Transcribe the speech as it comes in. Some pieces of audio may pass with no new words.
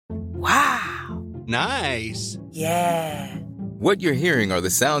Nice. Yeah. What you're hearing are the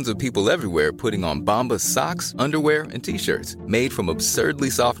sounds of people everywhere putting on Bombas socks, underwear, and T-shirts made from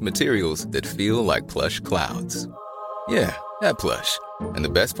absurdly soft materials that feel like plush clouds. Yeah, that plush. And the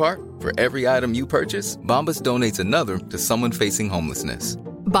best part? For every item you purchase, Bombas donates another to someone facing homelessness.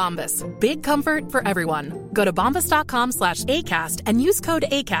 Bombas. Big comfort for everyone. Go to bombas.com/ACAST and use code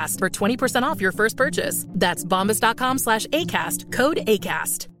ACAST for 20% off your first purchase. That's bombas.com/ACAST. Code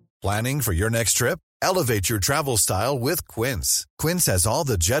ACAST. Planning for your next trip? Elevate your travel style with Quince. Quince has all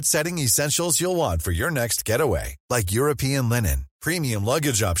the jet-setting essentials you'll want for your next getaway, like European linen, premium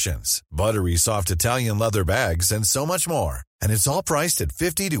luggage options, buttery soft Italian leather bags, and so much more. And it's all priced at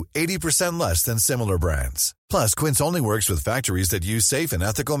 50 to 80% less than similar brands. Plus, Quince only works with factories that use safe and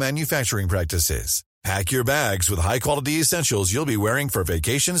ethical manufacturing practices. Pack your bags with high-quality essentials you'll be wearing for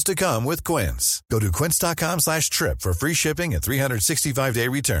vacations to come with Quince. Go to quince.com/trip for free shipping and 365-day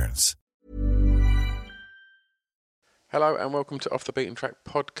returns. Hello and welcome to Off the Beaten Track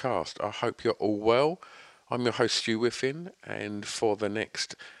podcast. I hope you're all well. I'm your host Stu Whiffin, and for the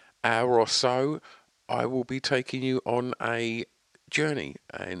next hour or so I will be taking you on a journey,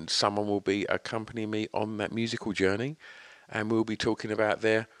 and someone will be accompanying me on that musical journey, and we'll be talking about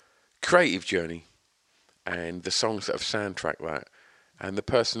their creative journey and the songs that have soundtracked that. And the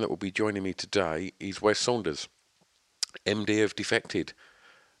person that will be joining me today is Wes Saunders, MD of Defected,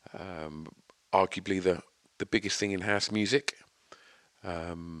 arguably the biggest thing in house music,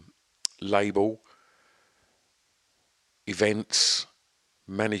 label, events,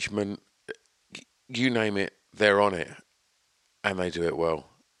 management, you name it, they're on it, and they do it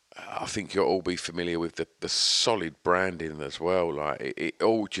well. I think you'll all be familiar with the solid branding as well. Like it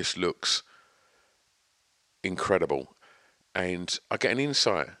all just looks incredible, and I get an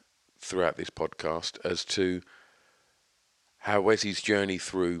insight throughout this podcast as to how Wesley's journey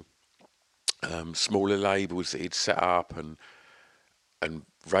through smaller labels that he'd set up and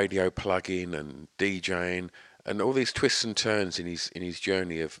radio plug-in and DJing and all these twists and turns in his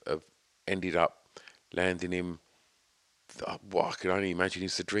journey have ended up landing him what I can only imagine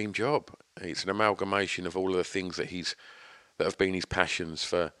is the dream job. It's an amalgamation of all of the things that have been his passions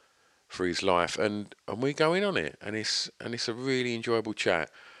for his life, and we go in on it, and it's a really enjoyable chat.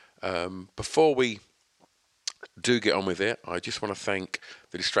 Before we do get on with it, I just want to thank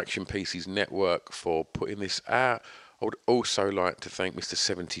the Distraction Pieces Network for putting this out. I would also like to thank Mr.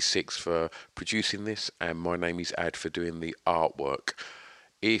 76 for producing this, and my name is Ad for doing the artwork.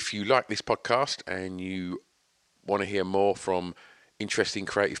 If you like this podcast and you want to hear more from interesting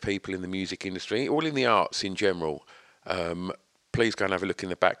creative people in the music industry, or in the arts in general, please go and have a look in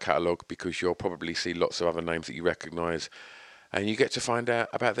the back catalogue, because you'll probably see lots of other names that you recognise, and you get to find out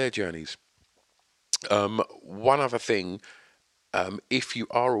about their journeys. One other thing, if you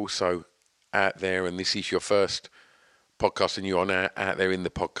are also out there and this is your first podcast and you're out there in the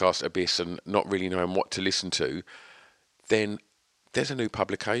podcast abyss and not really knowing what to listen to, then there's a new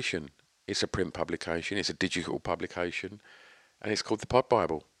publication. It's a print publication, it's a digital publication, and it's called the Pod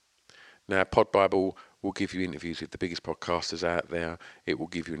Bible. Now, Pod Bible will give you interviews with the biggest podcasters out there. It will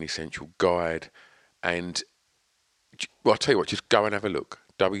give you an essential guide, and well, I'll tell you what, just go and have a look.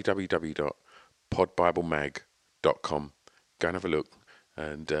 www.podbiblemag.com. Go and have a look,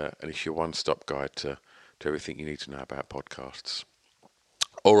 and it's your one-stop guide to everything you need to know about podcasts.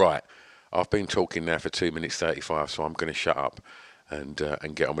 All right, I've been talking now for 2 minutes 35, so I'm going to shut up and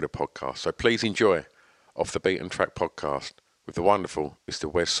get on with the podcast. So please enjoy Off the Beaten Track podcast with the wonderful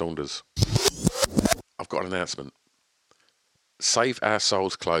Mr. Wes Saunders. I've got an announcement. Save Our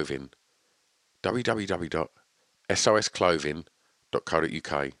Souls Clothing.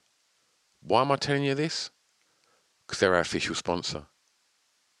 www.sosclothing.co.uk. Why am I telling you this? Because they're our official sponsor.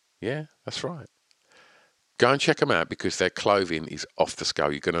 Yeah, that's right. Go and check them out, because their clothing is off the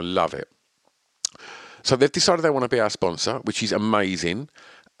scale. You're going to love it. So they've decided they want to be our sponsor, which is amazing.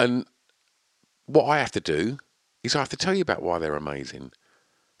 And what I have to do is I have to tell you about why they're amazing.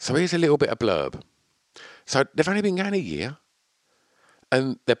 So here's a little bit of blurb. So they've only been going a year,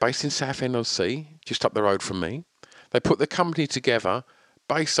 and they're based in Southend-on-Sea, just up the road from me. They put the company together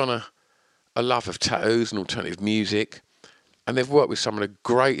based on a love of tattoos and alternative music, and they've worked with some of the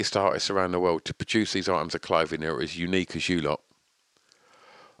greatest artists around the world to produce these items of clothing that are as unique as you lot.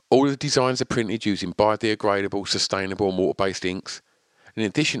 All of the designs are printed using biodegradable, sustainable and water-based inks. In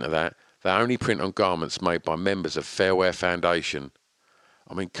addition to that, they only print on garments made by members of Fairwear Foundation.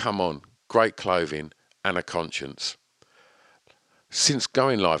 I mean, come on, great clothing and a conscience. Since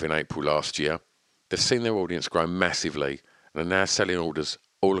going live in April last year, they've seen their audience grow massively and are now selling orders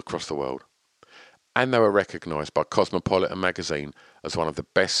all across the world. and they were recognised by Cosmopolitan magazine as one of the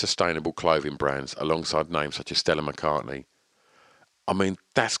best sustainable clothing brands, alongside names such as Stella McCartney. I mean,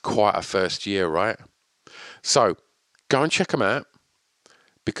 that's quite a first year, right? So go and check them out,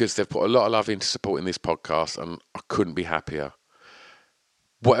 because they've put a lot of love into supporting this podcast, and I couldn't be happier.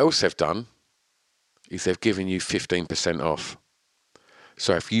 What else they've done is they've given you 15% off.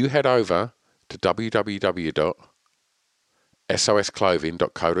 So if you head over to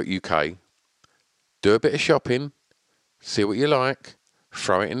www.sosclothing.co.uk, do a bit of shopping, see what you like,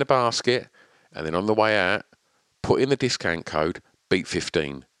 throw it in the basket, and then on the way out, put in the discount code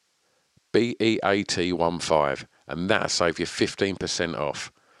BEAT15, BEAT15, and that'll save you 15%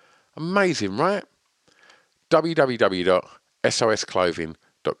 off. Amazing, right?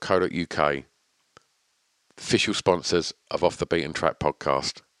 www.sosclothing.co.uk, official sponsors of Off the Beaten Track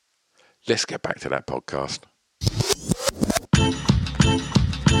podcast. Let's get back to that podcast.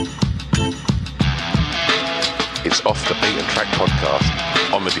 It's Off the Beaten Track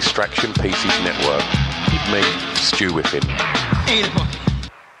podcast on the Distraction Pieces Network with me, Stu Whiffin.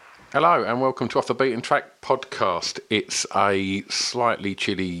 Hello and welcome to Off the Beaten Track podcast. It's a slightly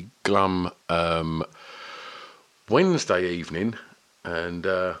chilly, glum Wednesday evening, and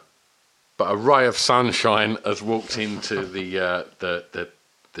but a ray of sunshine has walked into the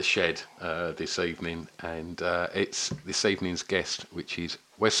shed this evening, and it's this evening's guest, which is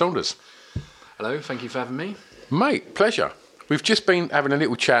Wes Saunders. Hello, thank you for having me. Mate, pleasure. We've just been having a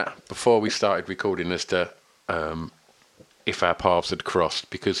little chat before we started recording as to if our paths had crossed,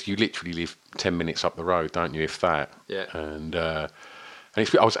 because you literally live 10 minutes up the road, don't you, if that? Yeah. And I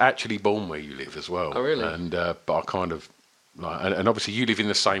was actually born where you live as well. Oh, really? And but I kind of like, and obviously you live in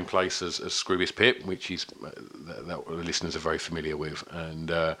the same place as Screwbiz Pip, which is that the listeners are very familiar with. And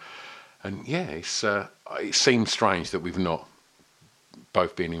yeah, it seems strange that we've not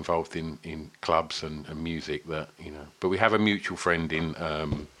both been involved in clubs and music, that, you know, but we have a mutual friend in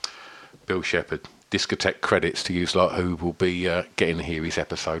Bill Shepherd, Discotheque Credits to use, like, who will be getting to hear his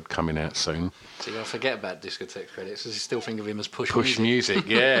episode coming out soon. So I forget about Discotheque Credits, because I still think of him as Push Music.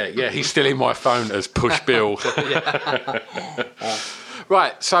 Yeah, he's still in my phone as Push Bill.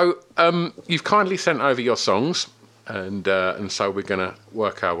 Right, so you've kindly sent over your songs, and so we're going to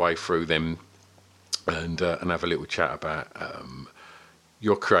work our way through them and have a little chat about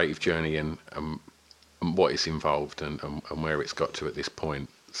your creative journey and what is involved and where it's got to at this point.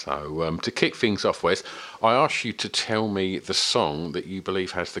 So to kick things off, Wes, I asked you to tell me the song that you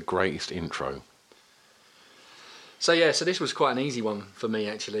believe has the greatest intro. So this was quite an easy one for me,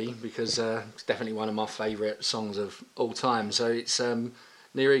 actually, because it's definitely one of my favourite songs of all time. So it's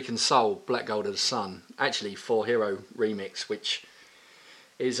Neurotic Soul, Black Gold of the Sun, actually 4Hero remix, which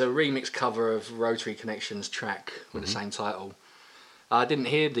is a remix cover of Rotary Connection's track with the same title. I didn't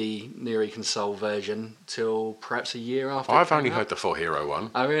hear the Neurotic Soul version till perhaps a year after. I've only heard the 4Hero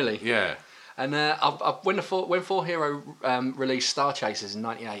one. Oh, really? Yeah. And when 4Hero released Star Chasers in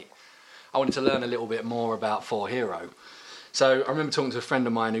 '98, I wanted to learn a little bit more about 4Hero. So I remember talking to a friend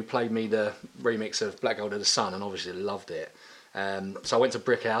of mine who played me the remix of Black Gold of the Sun, and obviously loved it. So I went to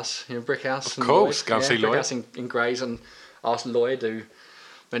Brick House. You know Brick House? Of course, go and see Brick Lloyd. House in Grays, and asked Lloyd, who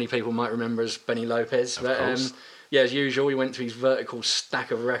many people might remember as Benny Lopez. Of course. Yeah, as usual, we went to his vertical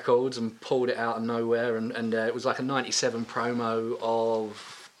stack of records and pulled it out of nowhere, and it was like a '97 promo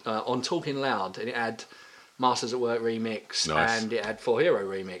of on Talking Loud, and it had Masters at Work remix, nice. And it had 4Hero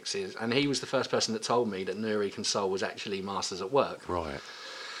remixes, and he was the first person that told me that Neurotic Soul was actually Masters at Work. Right.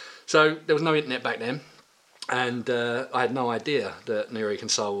 So there was no internet back then, and I had no idea that Neurotic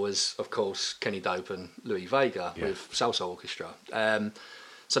Soul was, of course, Kenny Dope and Louis Vega with Salsa Orchestra.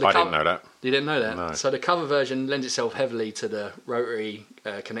 So I didn't know that. You didn't know that? No. So the cover version lends itself heavily to the Rotary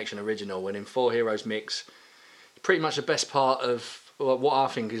Connection original, and in 4Hero's mix, pretty much the best part of what I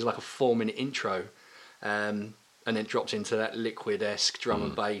think is like a 4-minute intro, and then dropped into that liquid-esque drum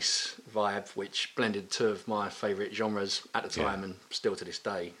and bass vibe, which blended two of my favourite genres at the time and still to this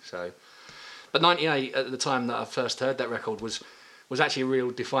day. So, but '98, at the time that I first heard that record, was actually a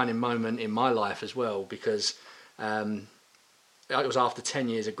real defining moment in my life as well, because it was after 10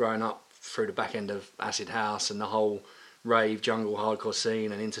 years of growing up through the back end of Acid House and the whole rave, jungle, hardcore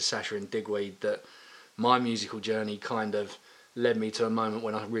scene and into Sasha and Digweed that my musical journey kind of led me to a moment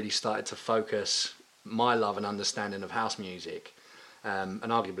when I really started to focus my love and understanding of house music. And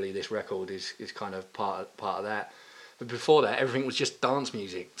arguably this record is kind of part of that. But before that, everything was just dance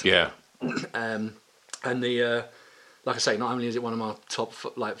music. Yeah. And the like I say, not only is it one of my top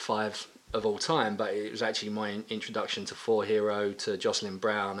 5 of all time, but it was actually my introduction to 4Hero, to Jocelyn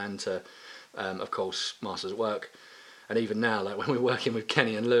Brown, and to of course Masters at Work. And even now, like when we're working with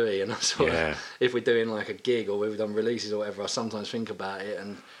Kenny and Louis, and I sort of, if we're doing like a gig or we've done releases or whatever, I sometimes think about it.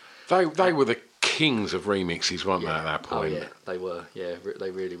 And they were the kings of remixes, weren't they, at that point? Oh yeah, they were. Yeah,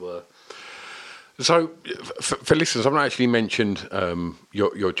 they really were. So, for listeners, I've not actually mentioned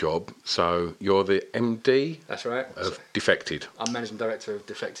your job. So, you're the MD. That's right. Of Defected. I'm managing director of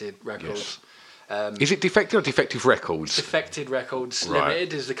Defected Records. Yes. Is it Defected or Defective Records? Defected Records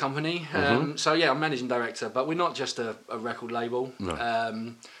Limited is the company. So yeah, I'm managing director, but we're not just a record label.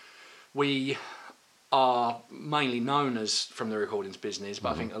 No. We are mainly known as from the recordings business,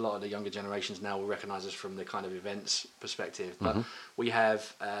 but I think a lot of the younger generations now will recognise us from the kind of events perspective. But we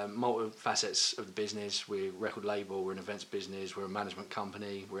have multiple facets of the business. We're a record label, we're an events business, we're a management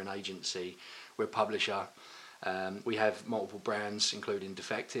company, we're an agency, we're a publisher. We have multiple brands, including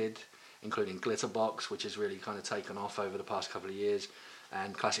Defected, including Glitterbox, which has really kind of taken off over the past couple of years,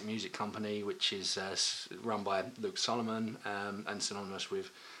 and Classic Music Company, which is run by Luke Solomon and synonymous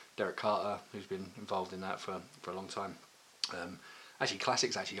with Derek Carter, who's been involved in that for a long time. Actually,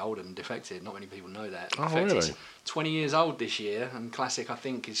 Classic's actually older than Defected. Not many people know that. Oh, really? 20 years old this year, and Classic, I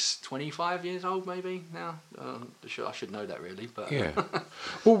think, is 25 years old maybe now. I should know that really, but yeah.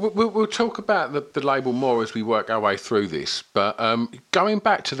 Well, we'll talk about the label more as we work our way through this. But going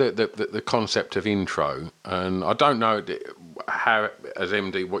back to the concept of intro, and I don't know how, as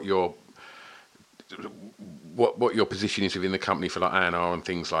MD, what your position is within the company for like A&R and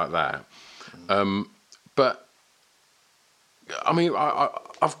things like that. But I mean,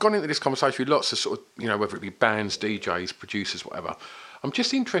 I've gone into this conversation with lots of sort of, whether it be bands, DJs, producers, whatever. I'm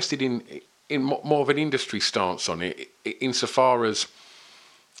just interested in more of an industry stance on it, insofar as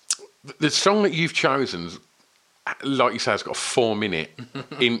the song that you've chosen, like you say, has got a 4-minute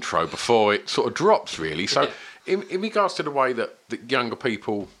intro before it sort of drops, really. So in regards to the way that younger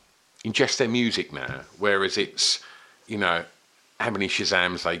people ingest their music now, whereas it's, how many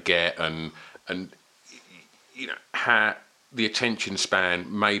Shazams they get and how the attention span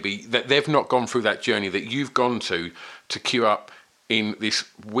maybe that they've not gone through that journey that you've gone to queue up in this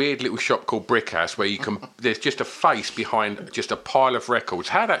weird little shop called Brickhouse where you can there's just a face behind just a pile of records.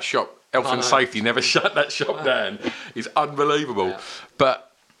 How that shop, Health and Safety, never shut that shop down is unbelievable. Yeah. But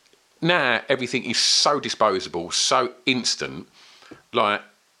now everything is so disposable, so instant. Like,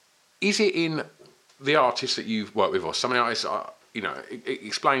 is it in the artists that you've worked with or some artists,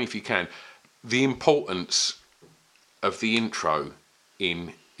 explain if you can, the importance of the intro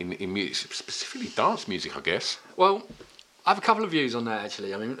in music, specifically dance music, I guess? Well, I have a couple of views on that,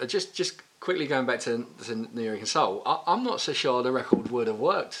 actually. I mean, just quickly going back to New York and Soul, I'm not so sure the record would have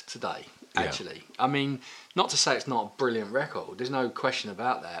worked today, actually. Yeah. I mean, not to say it's not a brilliant record, there's no question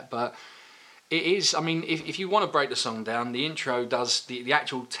about that, but it is. I mean, if you want to break the song down, the intro does, the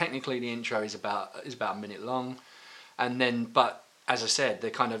actual, technically the intro is about a minute long, and then, but as I said,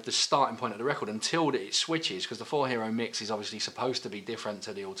 the starting point of the record until it switches, because the 4-hero mix is obviously supposed to be different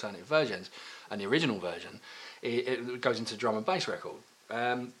to the alternative versions and the original version. It goes into drum and bass record,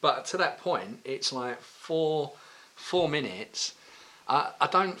 but to that point, it's like four minutes. I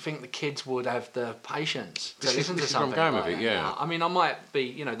don't think the kids would have the patience to listen to something like that. Yeah. I mean, I might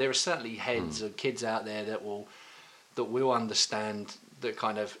be, there are certainly heads of kids out there that will understand the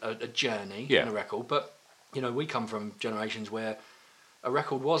kind of a journey in a record, but we come from generations where a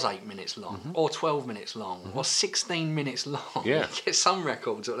record was 8 minutes long, or 12 minutes long, or 16 minutes long. Yeah. You get some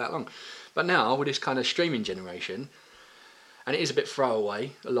records that are that long. But now, with this kind of streaming generation, and it is a bit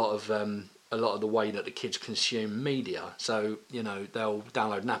throwaway, a lot of the way that the kids consume media. So, they'll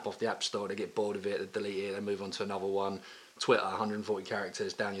download an app off the App Store, they get bored of it, they delete it, they move on to another one. Twitter, 140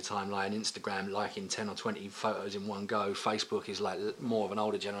 characters down your timeline. Instagram, liking 10 or 20 photos in one go. Facebook is like more of an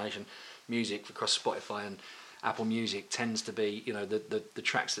older generation. Music across Spotify and Apple Music tends to be, the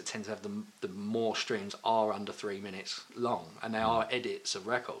tracks that tend to have the more streams are under 3 minutes long, and they are edits of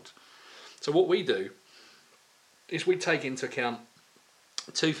records. So what we do is we take into account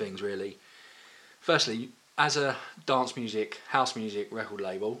two things, really. Firstly, as a dance music, house music record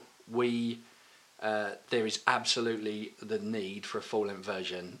label, there is absolutely the need for a full-length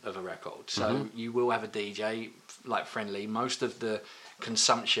version of a record. So you will have a DJ, like Friendly. Most of the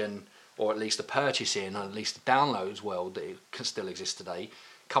consumption, or at least the purchasing, or at least the downloads world that can still exist today,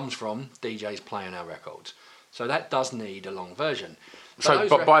 comes from DJs playing our records. So that does need a long version.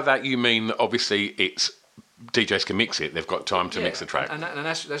 But by that you mean that obviously it's DJs can mix it. They've got time to mix the track. And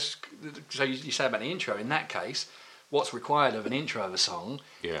that's so you say about the intro. In that case, what's required of an intro of a song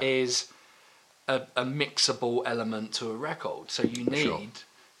is a mixable element to a record. So you need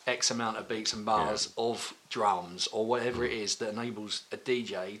X amount of beats and bars of drums or whatever it is that enables a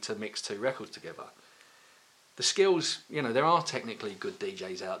DJ to mix two records together. the skills, there are technically good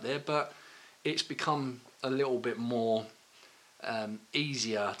DJs out there, but it's become a little bit more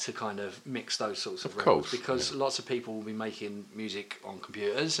easier to kind of mix those sorts of records, because lots of people will be making music on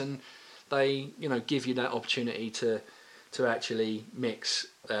computers, and they give you that opportunity to actually mix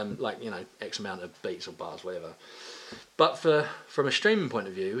X amount of beats or bars, whatever. But from a streaming point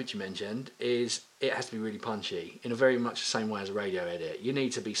of view, which you mentioned, is it has to be really punchy in a very much the same way as a radio edit. You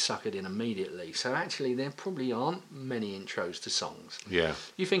need to be suckered in immediately. So actually there probably aren't many intros to songs. Yeah.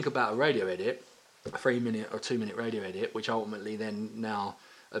 You think about a radio edit, a 3-minute or 2-minute radio edit, which ultimately then now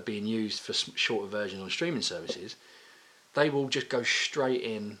are being used for shorter versions on streaming services, they will just go straight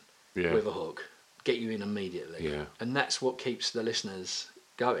in with a hook, get you in immediately. Yeah. And that's what keeps the listeners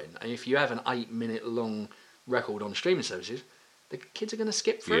going. And if you have an 8-minute long record on streaming services, the kids are going to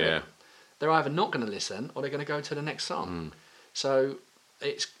skip through it. They're either not going to listen or they're going to go to the next song. So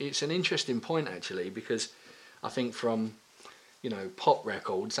it's an interesting point, actually, because I think from pop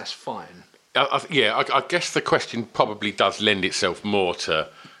records, that's fine. I guess the question probably does lend itself more to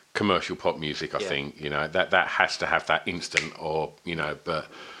commercial pop music. I think that has to have that instant, or but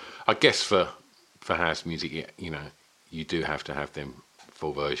I guess for house music, you do have to have them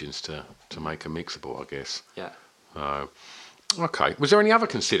full versions to make a mixable, I guess. Yeah. Okay. Was there any other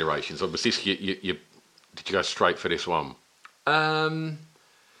considerations, or was this did you go straight for this one?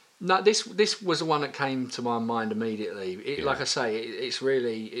 No, this was the one that came to my mind immediately. Like I say, it's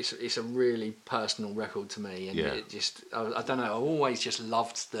a really personal record to me, and it just I don't know. I always just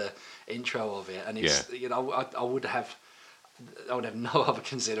loved the intro of it, and it's I would have no other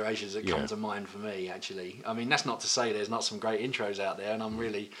considerations that come to mind for me, actually. I mean, that's not to say there's not some great intros out there, and I'm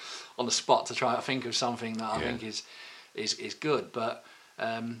really on the spot to try to think of something that I think is good. But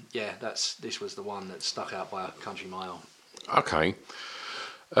this was the one that stuck out by a country mile. Okay.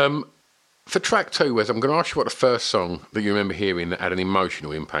 For track 2, Wes, I'm going to ask you what the first song that you remember hearing that had an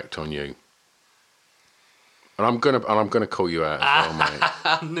emotional impact on you. And I'm gonna call you out as well, mate.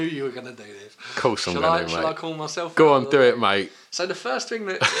 I knew you were going to do this. Of course I'm going to, mate. Shall I call myself? Go on, do it, mate. So the first thing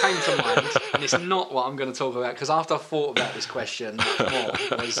that came to mind, and it's not what I'm going to talk about, because after I thought about this question more,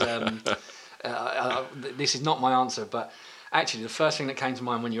 was this is not my answer, but actually the first thing that came to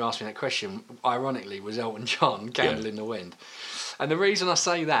mind when you asked me that question, ironically, was Elton John, Candle in the Wind. And the reason I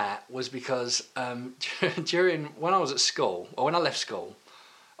say that was because when I was at school, or when I left school,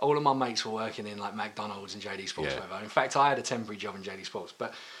 all of my mates were working in like McDonald's and JD Sports, whatever. In fact, I had a temporary job in JD Sports,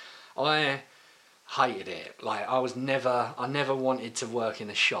 but I hated it. Like I never wanted to work in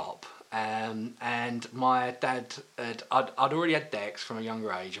a shop. And my dad I'd already had decks from a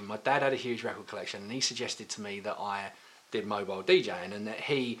younger age, and my dad had a huge record collection, and he suggested to me that I did mobile DJing, and that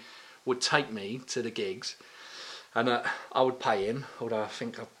he would take me to the gigs, and I would pay him, although I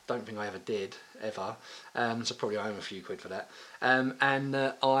don't think I ever did, ever. So probably I owe him a few quid for that. And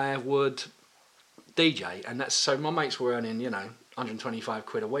I would DJ, and so my mates were earning 125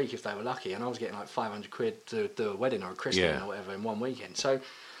 quid a week if they were lucky, and I was getting like 500 quid to do a wedding or a christening or whatever in one weekend. So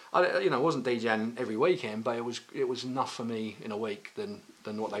I wasn't DJing every weekend, but it was enough for me in a week than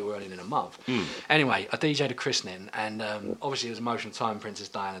what they were earning in a month. Anyway, I DJ'd a christening, and obviously it was emotional time. Princess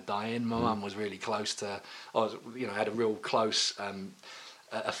Diana dying. My mum was really close to. Had a real close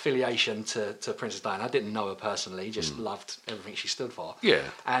affiliation to Princess Diana. I didn't know her personally, just loved everything she stood for. Yeah.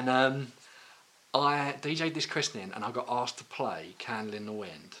 And I DJ'd this christening, and I got asked to play "Candle in the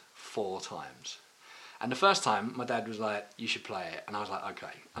Wind" 4 times. And the first time, my dad was like, "You should play it," and I was like,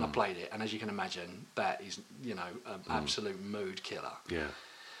 "Okay." And I played it, and as you can imagine, that is, an absolute mood killer. Yeah.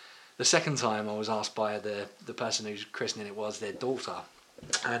 The second time, I was asked by the person whose christening it was, their daughter,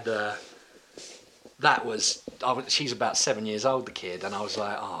 and that was she's about 7 years old, the kid, and I was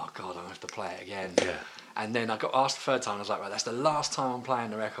like, "Oh God, I have to play it again." Yeah. And then I got asked the third time, and I was like, "Right, that's the last time I'm playing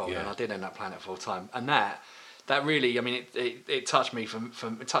the record," and I did end up playing it 4 times, and that really, I mean, it touched me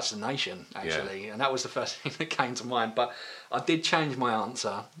it touched the nation, actually. And that was the first thing that came to mind. But I did change my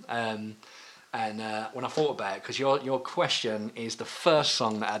answer. And when I thought about it, because your question is the first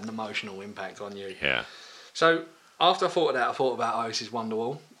song that had an emotional impact on you. Yeah. So after I thought of that, I thought about Oasis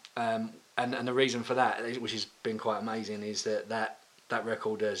Wonderwall. And the reason for that, which has been quite amazing, is that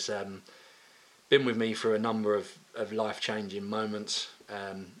record has been with me for a number of life-changing moments.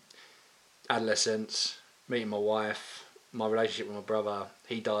 Adolescence, meeting my wife, my relationship with my brother.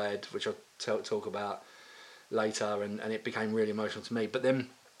 He died, which I'll talk about later, and it became really emotional to me. But then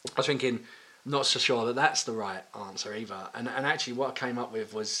I was thinking, I'm not so sure that that's the right answer either. And actually what I came up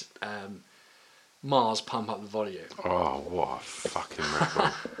with was Mars, Pump Up the Volume. Oh, what a fucking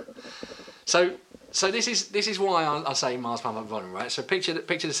record. So So this is why I say Mars Pump Up Volume, right? So picture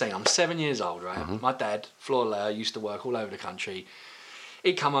the scene. I'm 7 years old, right? Mm-hmm. My dad, floor layer, used to work all over the country.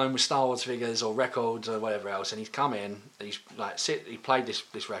 He'd come home with Star Wars figures or records or whatever else, and he'd come in and he's like he played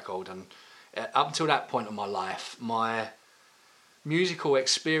this record, and up until that point of my life, my musical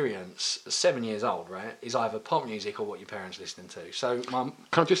experience, 7 years old, right, is either pop music or what your parents listening to. So, can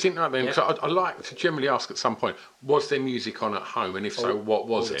I just interrupt then? Because I like to generally ask at some point, was there music on at home, and if so, what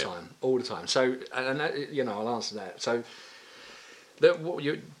was it? All the time. So, and that, you know, I'll answer that. So,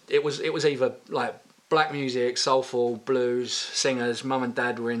 it was either like black music, soulful, blues, singers. Mum and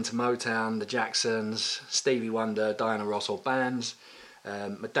Dad were into Motown, the Jacksons, Stevie Wonder, Diana Ross, or bands.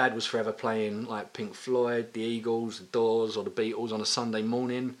 My dad was forever playing like Pink Floyd, the Eagles, the Doors, or the Beatles on a Sunday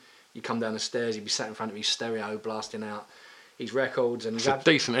morning. You come down the stairs, he'd be sat in front of his stereo blasting out his records. And it's a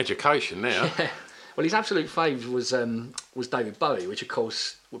decent education now. Yeah. Well, his absolute fave was David Bowie, which of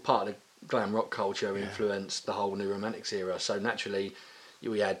course were part of the glam rock culture, influenced the whole New Romantics era. So naturally,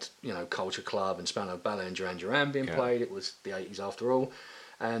 we had, you know, Culture Club and Spandau Ballet and Duran Duran being played. It was the 80s after all.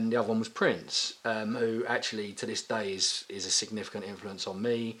 And the other one was Prince, who actually to this day is a significant influence on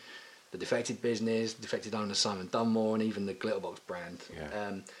me, the Defected business, Defected owner Simon Dunmore, and even the Glitterbox brand.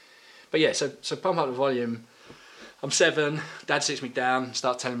 Yeah. But yeah, so Pump Up the Volume. I'm 7. Dad sits me down,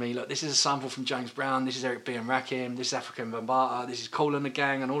 starts telling me, look, this is a sample from James Brown. This is Eric B. and Rakim. This is African Bambaataa. This is Kool and the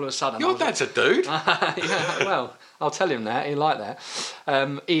Gang. And all of a sudden, your dad's a dude. Yeah, well, I'll tell him that. He'll like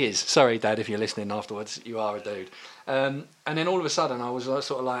that. He is. Sorry, Dad, if you're listening afterwards. You are a dude. And then all of a sudden, I was sort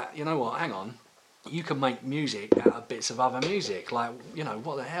of like, you know what? Hang on. You can make music out of bits of other music. Like, you know,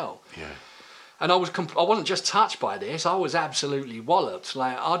 what the hell? Yeah. And I wasn't just touched by this, I was absolutely walloped.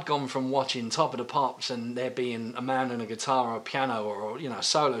 Like, I'd gone from watching Top of the Pops and there being a man and a guitar or a piano or you know, a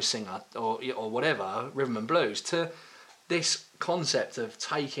solo singer or whatever, rhythm and blues, to this concept of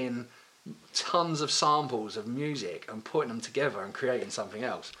taking tons of samples of music and putting them together and creating something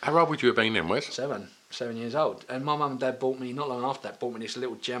else. How old would you have been then, Wes? 7 years old. And my mum and dad bought me, not long after that, bought me this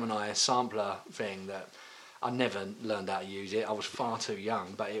little Gemini sampler thing that I never learned how to use it. I was far too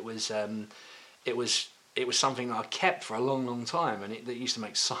young, but it was something that I kept for a long, long time, and it used to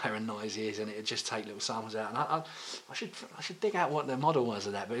make siren noises, and it would just take little samples out. And I should dig out what the model was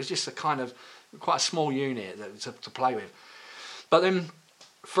of that, but it was just a kind of quite a small unit to play with. But then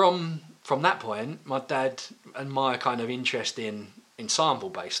from that point, my dad and my kind of interest in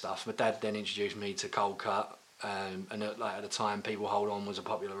sample-based stuff, my dad then introduced me to Cold Cut. And at the time, People Hold On was a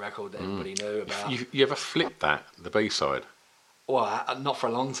popular record that everybody knew about. You ever flipped that, the B-side? Well, not for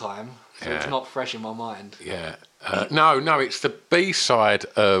a long time, so it's not fresh in my mind. Yeah. No, it's the B-side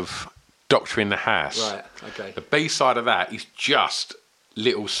of Doctor in the House. Right, okay. The B-side of that is just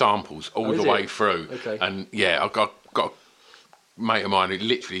little samples all the way through. Okay. And yeah, I've got a mate of mine who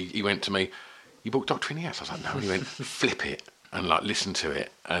literally, he went to me, you bought Doctor in the House? I was like, no. And he went, flip it and like listen to it.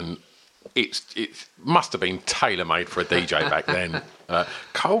 And it must have been tailor-made for a DJ back then.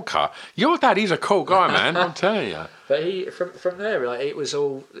 Cold Cut. Your dad is a cool guy, man. I'm telling you. But he from there, like, it was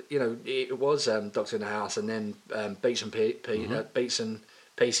all, you know, it was Doctor in the House, and then Beats and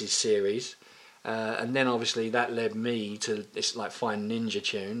Pieces series, and then obviously that led me to this like Fine Ninja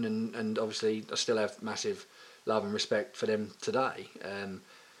tune, and obviously I still have massive love and respect for them today.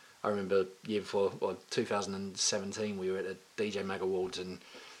 I remember year before, 2017, we were at the DJ Mag Awards, and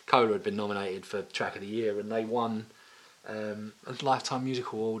Cola had been nominated for Track of the Year, and they won a Lifetime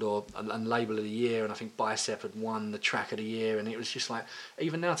Music Award and Label of the Year, and I think Bicep had won the Track of the Year, and it was just like,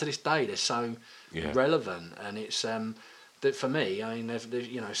 even now to this day, they're so relevant, and it's that for me, I mean, they've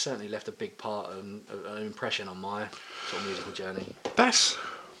you know, certainly left a big part of an impression on my sort of musical journey. That's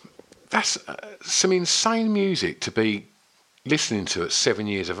some insane music to be listening to at 7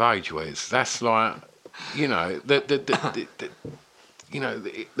 years of age, Wes. That's like, you know, the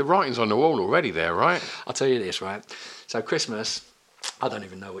writing's on the wall already there, right? I'll tell you this, right? So Christmas, I don't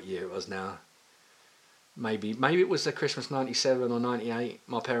even know what year it was now. Maybe it was the Christmas 97 or 98.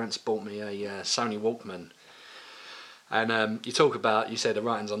 My parents bought me a Sony Walkman. And you said the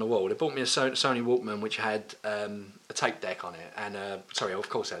writing's on the wall. They bought me a Sony Walkman which had a tape deck on it. And, of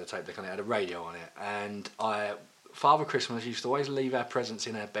course it had a tape deck on it. It had a radio on it. And Father Christmas used to always leave our presents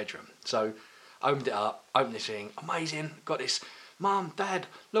in our bedroom. So opened it up, opened this thing, amazing, got this, Mum, Dad,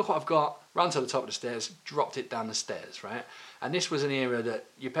 look what I've got, run to the top of the stairs, dropped it down the stairs, right? And this was an era that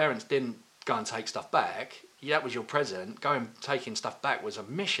your parents didn't go and take stuff back. That was your present. Taking stuff back was a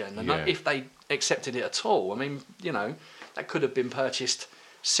mission. And if they accepted it at all, I mean, you know, that could have been purchased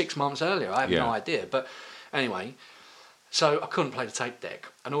 6 months earlier. I have no idea. But anyway, so I couldn't play the tape deck.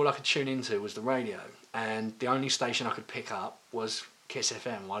 And all I could tune into was the radio. And the only station I could pick up was Kiss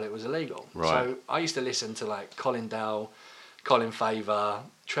FM while it was illegal. Right. So I used to listen to like Colin Dale, Colin Faver,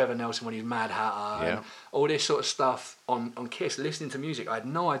 Trevor Nelson when he was Mad Hatter, and all this sort of stuff on Kiss, listening to music. I had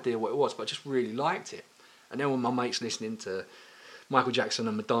no idea what it was, but I just really liked it. And then when my mate's listening to Michael Jackson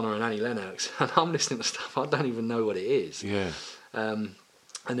and Madonna and Annie Lennox, and I'm listening to stuff I don't even know what it is. Yeah. And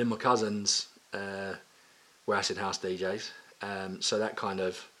then my cousins were acid house DJs, so that kind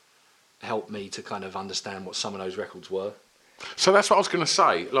of helped me to kind of understand what some of those records were. So that's what I was going to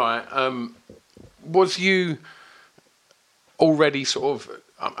say. Like, was you already sort of...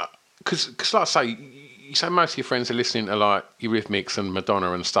 Because like I say, you say most of your friends are listening to like Eurythmics and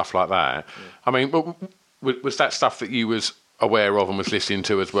Madonna and stuff like that. Yeah. I mean, was that stuff that you was aware of and was listening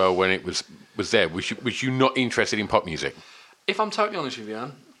to as well when it was there? Was you not interested in pop music? If I'm totally honest with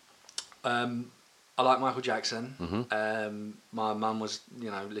you, I like Michael Jackson. Mm-hmm. My mum was,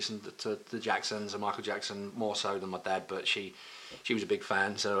 listened to the Jacksons and Michael Jackson more so than my dad, but she was a big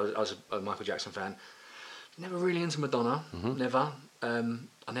fan, so I was a Michael Jackson fan. Never really into Madonna, never.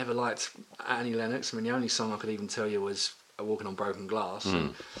 I never liked Annie Lennox. I mean, the only song I could even tell you was Walking on Broken Glass.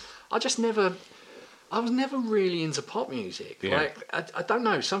 And I was never really into pop music. Yeah. Like, I don't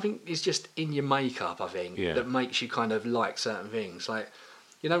know, something is just in your makeup, I think, that makes you kind of like certain things. Like,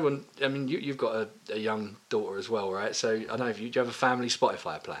 you've got a young daughter as well, right? So I don't know, do you have a family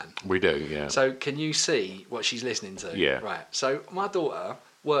Spotify plan? We do, yeah. So can you see what she's listening to? Yeah. Right. So my daughter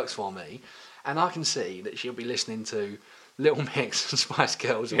works for me, and I can see that she'll be listening to Little Mix and Spice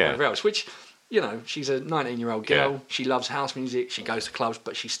Girls and whatever else, which, she's a 19-year-old girl. Yeah. She loves house music. She goes to clubs,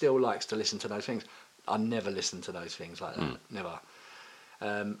 but she still likes to listen to those things. I never listen to those things like that. Never.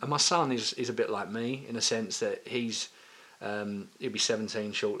 And my son is a bit like me in a sense that he'll be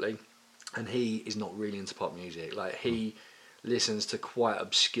 17 shortly, and he is not really into pop music. Like, he listens to quite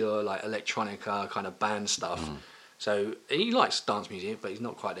obscure, like, electronica kind of band stuff. So he likes dance music, but he's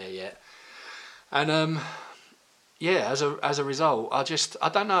not quite there yet. And as a result, I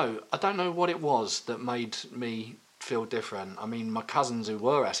don't know what it was that made me feel different. I mean, my cousins who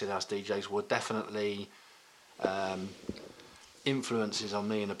were acid house DJs were definitely influences on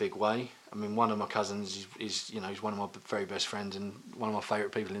me in a big way. I mean, one of my cousins is he's one of my very best friends and one of my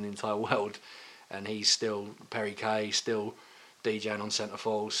favourite people in the entire world, and he's still Perry Kay, still DJing on Centre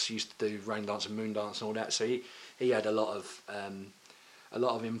Force, used to do Rain Dance and Moon Dance and all that. So he had a lot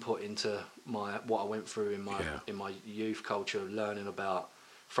of input into what I went through in my youth culture, learning about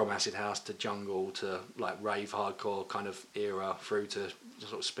from acid house to jungle to like rave hardcore kind of era through to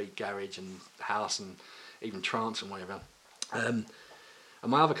sort of speed garage and house and even trance and whatever. And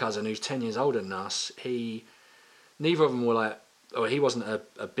my other cousin, who's 10 years older than us, neither of them were like, or he wasn't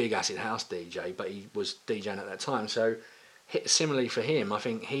a big acid house DJ, but he was DJing at that time. So similarly for him, I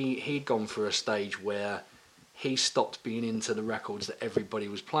think he'd gone through a stage where he stopped being into the records that everybody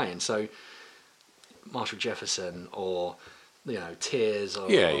was playing. So Marshall Jefferson or Tears or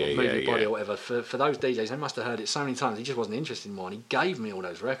Movie Body or whatever, for those DJs, they must have heard it so many times, he just wasn't interested in more, and he gave me all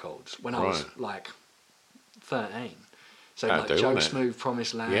those records when I was like 13. So like Joe Smooth,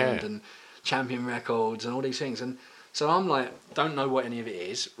 Promised Land and Champion Records and all these things. And so I'm like, don't know what any of it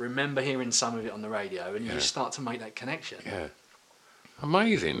is, remember hearing some of it on the radio, and you just start to make that connection. Yeah.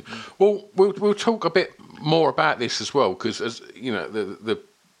 Amazing. Well, we'll talk a bit more about this as well, because as you know,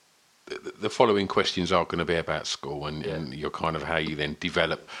 the following questions are going to be about school and your kind of how you then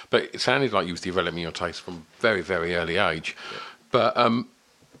develop. But it sounded like you was developing your taste from very, very early age. Yeah. But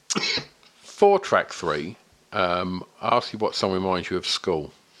for track 3, I asked you what song reminds you of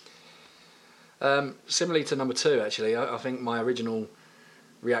school. Similarly to number 2, actually, I think my original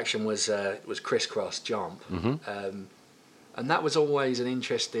reaction was Crisscross Jump. Mm-hmm. And that was always an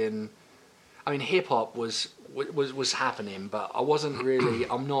interesting... I mean, hip-hop was happening, but I wasn't really...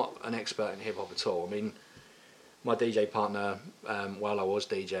 I'm not an expert in hip-hop at all. I mean, my DJ partner, while I was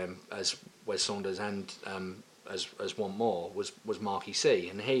DJing as Wes Saunders and as Want More, was Marky C.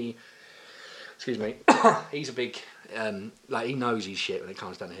 And he... Excuse me. He's a big... he knows his shit when it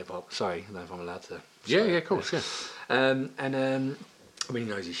comes down to hip-hop. Sorry, I don't know if I'm allowed to... Yeah, of course, yeah. I mean, he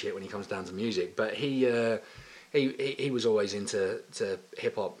knows his shit when he comes down to music, but he was always into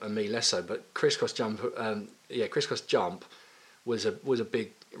hip hop and me less so. But Crisscross Jump, Crisscross Jump was a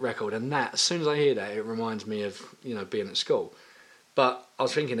big record, and that as soon as I hear that, it reminds me of being at school. But I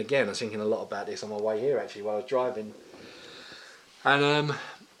was thinking a lot about this on my way here actually while I was driving, and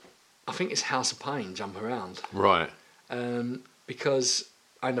I think it's House of Pain, Jump Around. Right. Because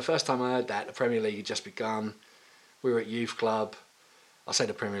the first time I heard that, the Premier League had just begun. We were at youth club. I say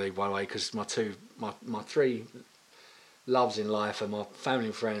the Premier League, by the way, because my 3 loves in life are my family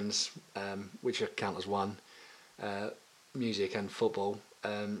and friends, which I count as one, music and football.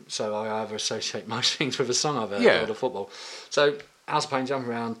 So I either associate most things with a song I've heard Yeah. or the football. So House of Pain, jumping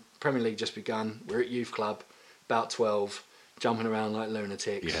around, Premier League just begun. We're at youth club, about 12, jumping around like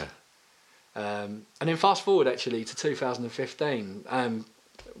lunatics. Yeah. And then fast forward actually to 2015.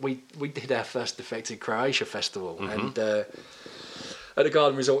 We did our first Defected Croatia festival and at the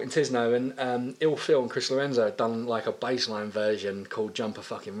Garden Resort in Tisno, and Il Phil and Chris Lorenzo had done like a baseline version called Jump a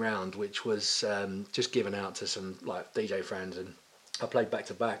Fucking Round, which was just given out to some like DJ friends, and I played back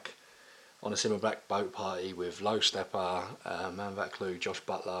to back on a Simmer Black boat party with Low Stepper, Man That Clue, Josh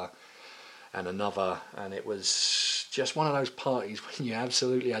Butler, and another, and it was just one of those parties when you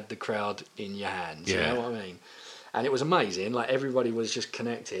absolutely had the crowd in your hands. Yeah. You know what I mean? And it was amazing. Like everybody was just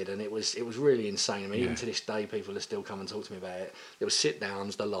connected, and it was really insane. I mean, even to this day, people are still come and talk to me about it. There was sit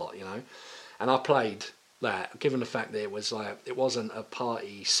downs, the lot, you know. And I played that, given the fact that it was like it wasn't a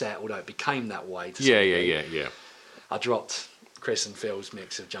party set, although it became that way. To some degree. I dropped Chris and Phil's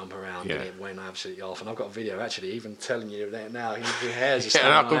mix of Jump Around, and it went absolutely off. And I've got a video actually, even telling you that now. Your hairs are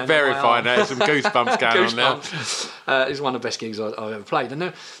standing and I can verify that. Some goosebumps going on now. It's one of the best gigs I've ever played, and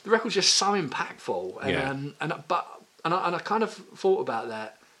the record's just so impactful. And I kind of thought about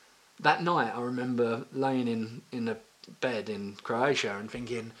that night. I remember laying in the bed in Croatia and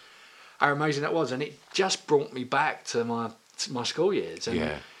thinking how amazing that was, and it just brought me back to my school years.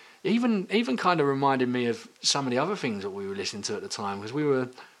 And even kind of reminded me of some of the other things that we were listening to at the time, because we were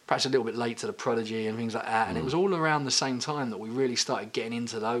perhaps a little bit late to the Prodigy and things like that, and it was all around the same time that we really started getting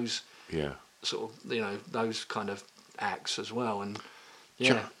into those sort of, you know, those kind of acts as well. And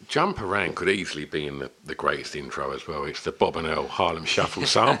Jump Around could easily be in the greatest intro as well. It's the Bob and Earl Harlem Shuffle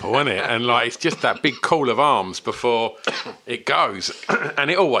sample, isn't it? And like it's just that big call of arms before it goes, and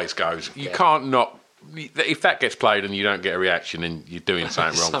it always goes. You can't not. If that gets played and you don't get a reaction, then you're doing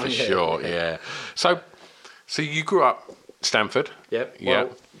something wrong for sure. Yeah. So you grew up Stamford. Yep. Yeah.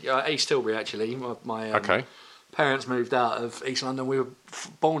 Well, East Tilbury actually. My parents moved out of East London. We were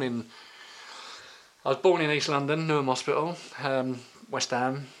born in. I was born in East London, Newham Hospital, West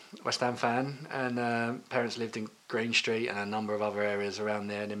Ham fan, and parents lived in Green Street and a number of other areas around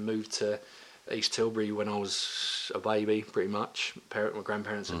there, and then moved to East Tilbury when I was a baby, pretty much. My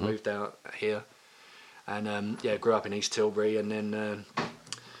grandparents had moved out here. And grew up in East Tilbury, and then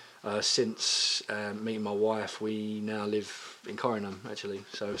since meeting my wife, we now live in Corringham actually.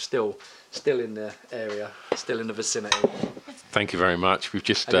 So still in the area, still in the vicinity. Thank you very much. We've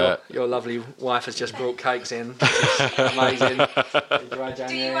just your lovely wife has just brought cakes in. Which is amazing.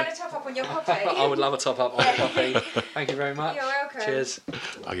 Do you want to top up on your coffee? I would love a top up on my coffee. Thank you very much. You're welcome. Cheers.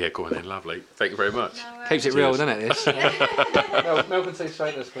 Oh yeah, go on then. Lovely. Thank you very much. No, Keeps it real, doesn't it? This. Milk and tea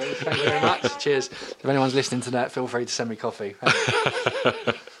straighteners, please. Thank you very much. Cheers. If anyone's listening to that, feel free to send me coffee.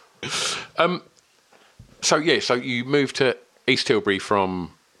 So you moved to East Tilbury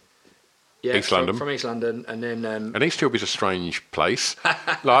from East London. From East London, and then and East Tilbury's a strange place.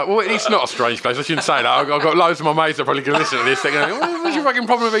 It's not a strange place. I shouldn't say that. I've got loads of my mates that are probably going to listen to this. They're going, "What's your fucking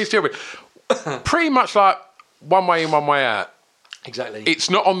problem with East Tilbury?" Pretty much like one way in, one way out. Exactly.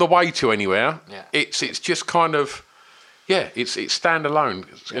 It's not on the way to anywhere. Yeah. It's just kind of it's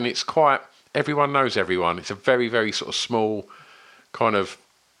standalone, and it's quite. Everyone knows everyone. It's a very, very sort of small kind of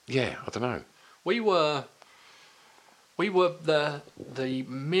I don't know. We were the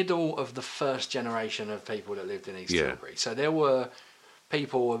middle of the first generation of people that lived in East Tilbury. So there were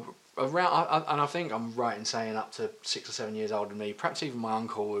people around, and I think I'm right in saying up to 6 or 7 years older than me. Perhaps even my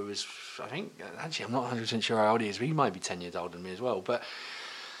uncle, who was, I think, actually I'm not 100% sure how old he is, but he might be 10 years older than me as well. But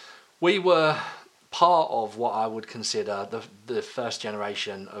we were part of what I would consider the first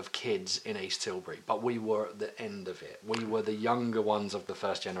generation of kids in East Tilbury, but we were at the end of it. We were the younger ones of the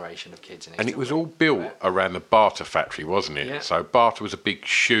first generation of kids in East Tilbury. And it was all built around the Barter factory, wasn't it? Yeah. So Barter was a big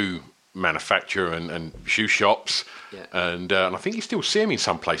shoe manufacturer and shoe shops, and I think you still see them in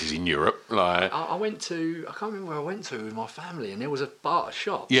some places in Europe. Like I can't remember where I went to with my family, and there was a Barter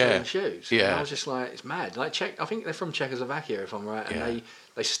shop selling shoes. Yeah. And I was just like, it's mad. Like I think they're from Czechoslovakia, if I'm right, and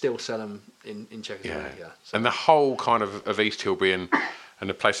they still sell them in Czechoslovakia. Yeah. So. And the whole kind of East Tilbury and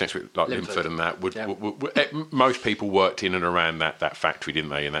the place next to it, like Linford and that, would most people worked in and around that factory,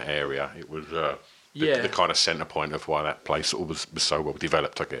 didn't they, in that area? It was the kind of centre point of why that place was so well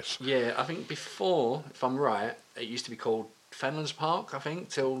developed, I guess. Yeah, I think before, if I'm right, it used to be called Fenlands Park, I think,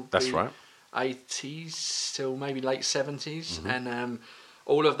 till That's the right. 80s, till maybe late 70s. And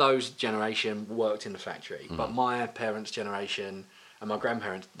all of those generation worked in the factory. But my parents' generation and my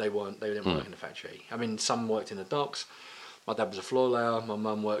grandparents, they didn't work in the factory. I mean, some worked in the docks. My dad was a floor layer. My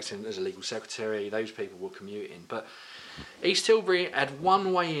mum worked as a legal secretary. Those people were commuting. But East Tilbury had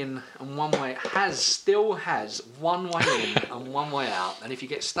one way in and one way still has one way in and one way out. And if you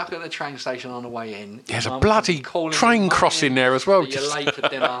get stuck at the train station on the way in, there's a bloody train crossing there as well. You're late for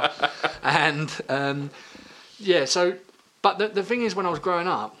dinner, and yeah. So, but the thing is, when I was growing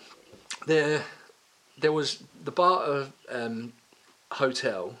up, there was the Barter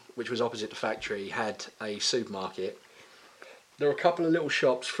Hotel, which was opposite the factory, had a supermarket. There were a couple of little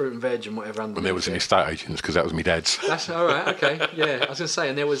shops, fruit and veg and whatever. And there was an estate agent's, because that was my dad's. That's all right, okay, yeah. I was going to say,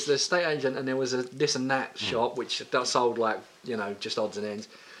 and there was the estate agent, and there was a this and that shop, which sold like, just odds and ends.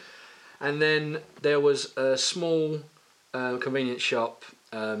 And then there was a small convenience shop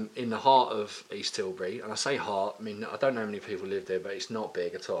in the heart of East Tilbury. And I say heart, I mean, I don't know how many people live there, but it's not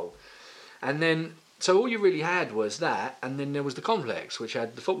big at all. And then, so all you really had was that, and then there was the complex, which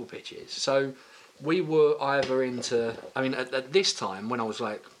had the football pitches. So we were either into, I mean, at this time, when I was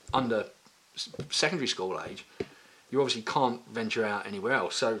like under secondary school age, you obviously can't venture out anywhere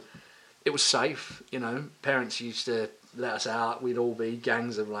else. So it was safe, parents used to let us out. We'd all be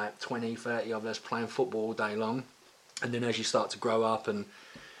gangs of like 20, 30 of us playing football all day long. And then as you start to grow up and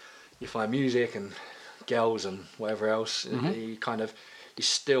you find music and girls and whatever else, you kind of, you're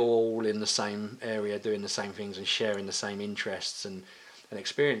still all in the same area doing the same things and sharing the same interests and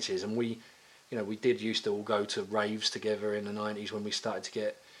experiences. And we did used to all go to raves together in the 90s when we started to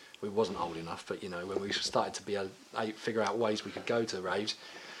get, we wasn't old enough, but when we started to be able to figure out ways we could go to raves.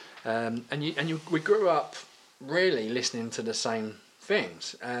 We grew up really listening to the same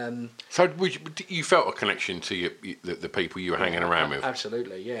things. So you felt a connection to the people you were hanging around with?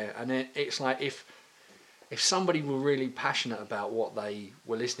 Absolutely, yeah. And it's like if somebody were really passionate about what they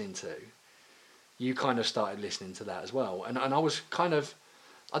were listening to, you kind of started listening to that as well. And I was kind of,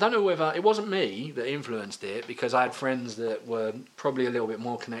 I don't know whether, it wasn't me that influenced it, because I had friends that were probably a little bit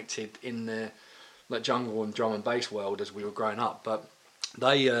more connected in the like jungle and drum and bass world as we were growing up, but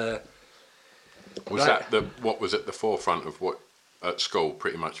they... what was at the forefront of what, at school,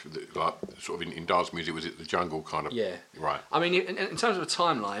 pretty much, like sort of in dance music, was it the jungle kind of? Yeah. Right. I mean, in terms of a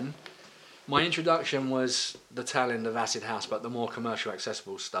timeline, my introduction was the tail end of acid house, but the more commercial,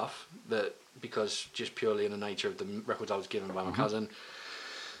 accessible stuff, because just purely in the nature of the records I was given by my cousin.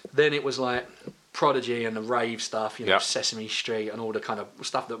 Then it was like Prodigy and the rave stuff, Sesame Street and all the kind of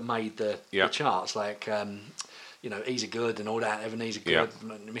stuff that made the charts, like Easy Good and all that, Ebenezer Good,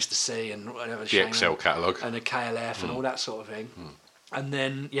 Mr. C and whatever. The XL catalogue. And the KLF and all that sort of thing. And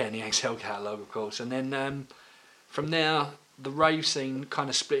then, in the XL catalogue, of course. And then from there, the rave scene kind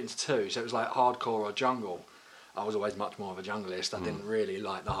of split into two. So it was like hardcore or jungle. I was always much more of a junglist. I didn't really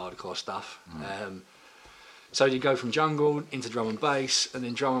like the hardcore stuff. So you go from jungle into drum and bass, and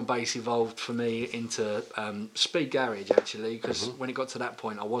then drum and bass evolved for me into speed garage, actually, because when it got to that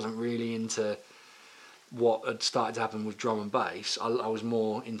point, I wasn't really into what had started to happen with drum and bass. I was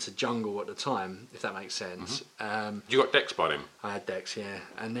more into jungle at the time, if that makes sense. You got decks by then? I had decks, yeah.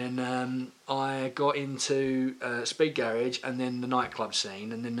 And then I got into speed garage and then the nightclub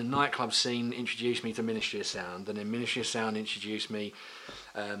scene. And then the nightclub scene introduced me to Ministry of Sound. And then Ministry of Sound introduced me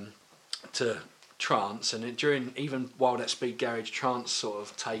to trance. And even while that speed garage trance sort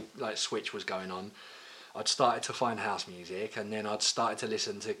of switch was going on, I'd started to find house music, and then I'd started to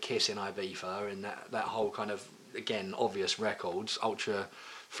listen to Kiss in Ibiza and that whole kind of, again, obvious records, Ultra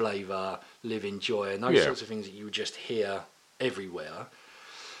Flavour, Live in Joy, and those sorts of things that you would just hear everywhere.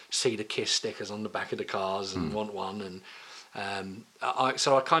 See the Kiss stickers on the back of the cars and want one, and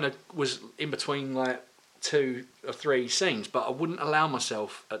so I kind of was in between like 2 or 3 scenes, but I wouldn't allow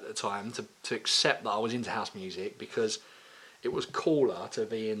myself at the time to accept that I was into house music, because it was cooler to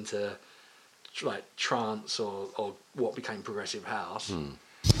be into like trance or what became progressive house.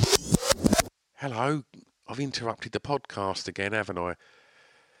 Hello, I've interrupted the podcast again, haven't I?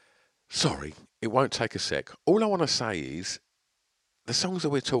 Sorry, it won't take a sec. All I want to say is, the songs that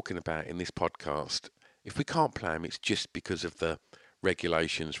we're talking about in this podcast, if we can't play them, it's just because of the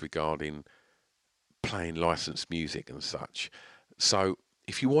regulations regarding playing licensed music and such. So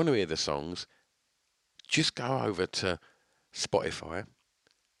if you want to hear the songs, just go over to Spotify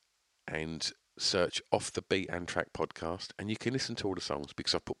and search Off the Beat and Track podcast, and you can listen to all the songs,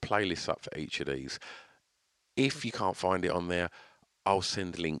 because I've put playlists up for each of these. If you can't find it on there, I'll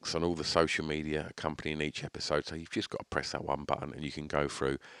send links on all the social media accompanying each episode, so you've just got to press that one button and you can go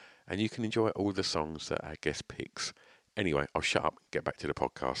through and you can enjoy all the songs that our guest picks. Anyway, I'll shut up and get back to the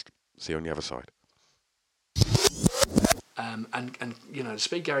podcast. See you on the other side. And the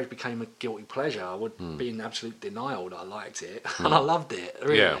speed garage became a guilty pleasure. I would be in absolute denial that I liked it, and I loved it,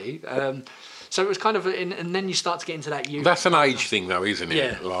 really. So it was kind of, and then you start to get into that youth. That's an age thing, though, isn't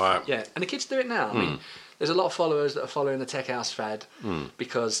it? Yeah, and the kids do it now. I mean, there's a lot of followers that are following the tech house fad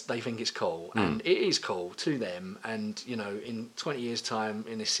because they think it's cool, and it is cool to them. And you know, in 20 years' time,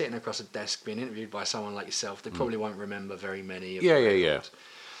 in this sitting across a desk being interviewed by someone like yourself, they probably won't remember very many. Of the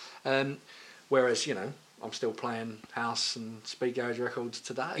records. Whereas, you know, I'm still playing house and speed garage records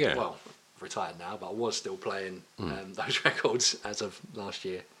today. Yeah. Well, I've retired now, but I was still playing those records as of last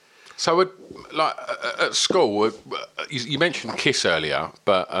year. So, at school, you mentioned Kiss earlier,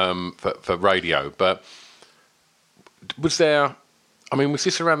 but for radio. But was there? I mean, was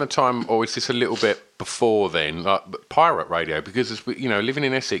this around the time, or was this a little bit before then, like pirate radio? Because as we, you know, living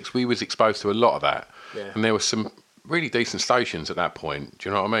in Essex, we was exposed to a lot of that, and there were some really decent stations at that point. Do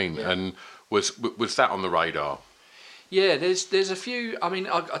you know what I mean? Yeah. And was that on the radar? Yeah, there's a few. I mean,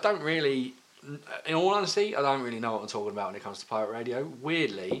 I don't really, in all honesty, I don't really know what I'm talking about when it comes to pirate radio.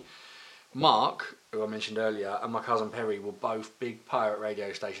 Weirdly, Mark, who I mentioned earlier, and my cousin Perry were both big pirate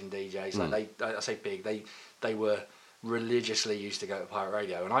radio station DJs. Like I say big, they were religiously used to go to pirate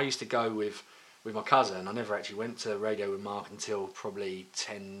radio, and I used to go with my cousin. I never actually went to radio with Mark until probably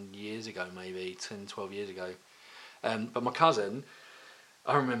 10 years ago, maybe 10, 12 years ago. But my cousin,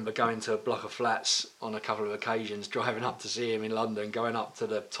 I remember going to a block of flats on a couple of occasions, driving up to see him in London, going up to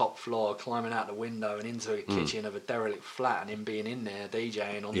the top floor, climbing out the window and into a kitchen of a derelict flat, and him being in there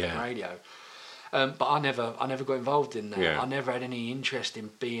DJing on the radio. But I never got involved in that. Yeah. I never had any interest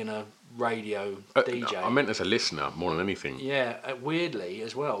in being a radio DJ. I meant as a listener more than anything. Yeah, weirdly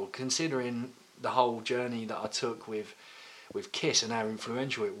as well, considering the whole journey that I took with Kiss and how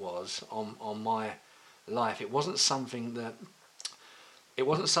influential it was on my life. It wasn't something that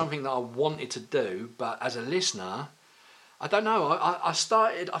I wanted to do, but as a listener, I don't know. I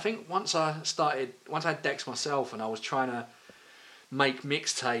started. I think once I had decks myself, and I was trying to make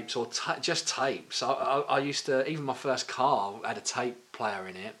mixtapes or just tapes. I used to, even my first car had a tape player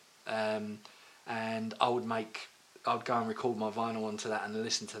in it, and I would go and record my vinyl onto that and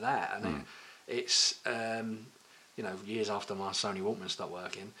listen to that, and it's. You know, years after my Sony Walkman stopped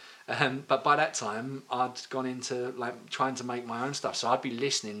working, but by that time I'd gone into like trying to make my own stuff. So I'd be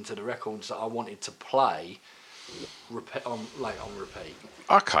listening to the records that I wanted to play, on repeat.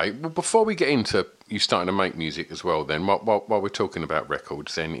 Okay, well, before we get into you starting to make music as well, then while we're talking about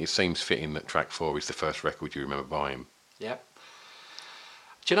records, then it seems fitting that Track 4 is the first record you remember buying. Yep.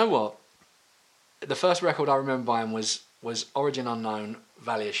 Do you know what? The first record I remember buying was Origin Unknown,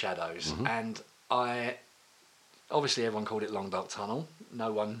 Valley of Shadows, and obviously, everyone called it Long Dark Tunnel.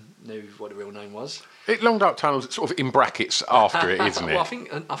 No one knew what the real name was. Long Dark Tunnel's sort of in brackets after it, isn't it? Well,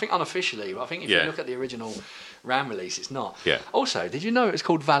 I think unofficially, but I think if you look at the original RAM release, it's not. Yeah. Also, did you know it's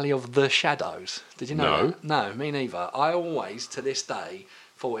called Valley of the Shadows? Did you know that? No, me neither. I always, to this day,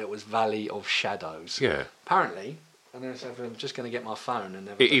 thought it was Valley of Shadows. Yeah. Apparently, and then I'm just going to get my phone and.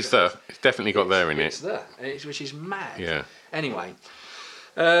 It is there. It's definitely got there in it. It's there, which is mad. Yeah. Anyway.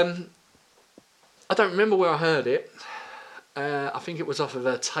 I don't remember where I heard it. I think it was off of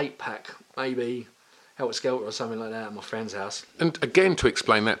a tape pack, maybe Helter Skelter or something like that at my friend's house. And again, to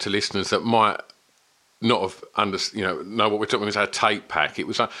explain that to listeners that might not have know what we're talking about, is a tape pack. It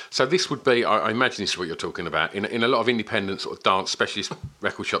was so this would be, I imagine this is what you're talking about, in a lot of independent sort of dance specialist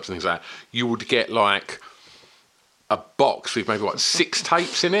record shops and things like that, you would get like a box with maybe 6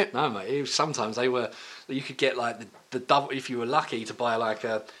 tapes in it. No, mate. Sometimes you could get like the double, if you were lucky to buy like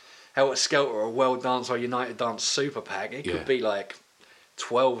a Helter Skelter or a World Dance or United Dance Super Pack. It could be like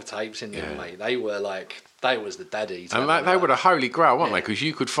 12 tapes in there, mate. They were like, they was the daddies. And they were the holy grail, weren't they? Because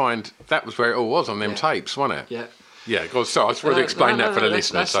you could find, that was where it all was on them tapes, wasn't it? Yeah. Yeah, God, sorry, I just wanted to explain that for the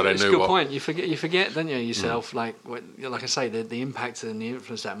listeners so they knew what. That's a good point. You forget, don't you, yourself? Like I say, the impact and the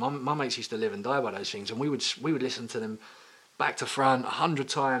influence that my mates used to live and die by those things, and we would listen to them back to front 100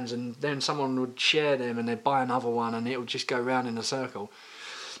 times, and then someone would share them, and they'd buy another one, and it would just go round in a circle.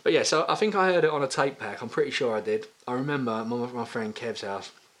 But yeah, so I think I heard it on a tape pack. I'm pretty sure I did. I remember my friend Kev's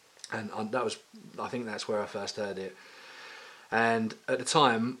house, and I think that's where I first heard it. And at the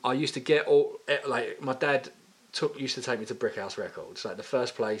time, I used to get my dad used to take me to Brickhouse Records. Like the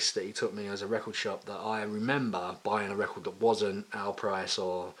first place that he took me as a record shop that I remember buying a record that wasn't Al Price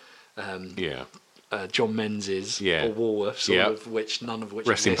or John Menzies or Woolworths, none of which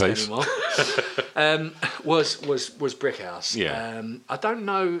exist anymore. was Brickhouse. Yeah. I don't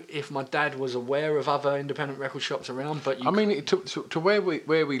know if my dad was aware of other independent record shops around, but to where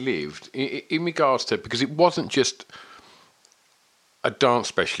we lived, in regards to, because it wasn't just a dance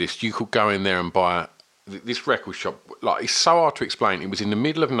specialist, you could go in there and buy this record shop. Like, it's so hard to explain. It was in the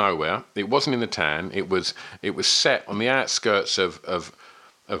middle of nowhere. It wasn't in the town. It was set on the outskirts of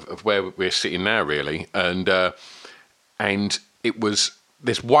where we're sitting now, really, and it was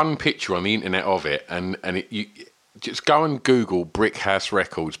there's one picture on the internet of it, and you just go and Google Brick House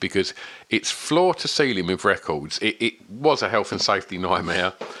Records, because it's floor to ceiling with records. It was a health and safety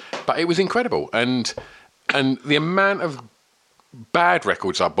nightmare, but it was incredible. And the amount of bad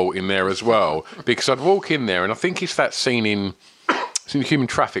records I bought in there as well, because I'd walk in there, and I think it's that scene in Human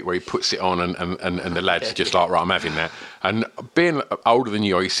Traffic where he puts it on, and the lads are just like, right, I'm having that. And being older than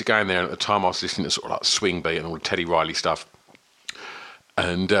you, I used to go in there, and at the time I was listening to sort of like Swing Beat and all the Teddy Riley stuff.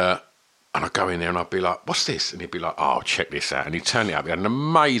 And I'd go in there and I'd be like, what's this? And he'd be like, oh, check this out. And he'd turn it up. He had an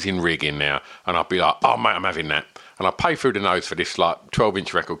amazing rig in there. And I'd be like, oh, mate, I'm having that. And I'd pay through the nose for this like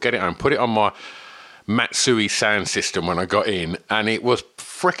 12-inch record, get it home, put it on my Matsui sound system when I got in. And it was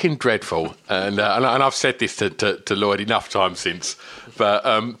freaking dreadful. And I've said this to Lloyd enough times since.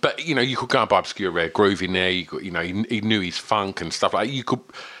 But you know, you could go and buy Obscure Rare Groove in there. He knew his funk and stuff like that.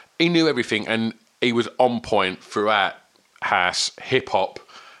 He knew everything. And he was on point throughout house, hip-hop,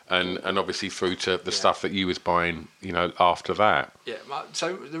 and obviously through to the stuff that you was buying, you know, after that. Yeah,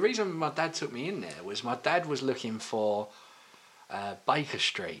 so the reason my dad took me in there was my dad was looking for Baker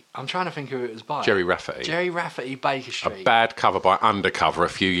Street. I'm trying to think who it was by. Jerry Rafferty. Jerry Rafferty, Baker Street. A bad cover by Undercover a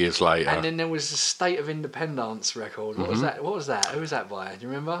few years later. And then there was the State of Independence record. What was that? Who was that by? Do you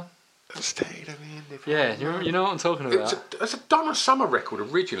remember? State of Independence. Yeah, you know what I'm talking about? It's a Donna Summer record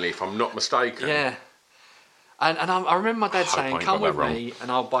originally, if I'm not mistaken. Yeah. And I remember my dad saying, come with me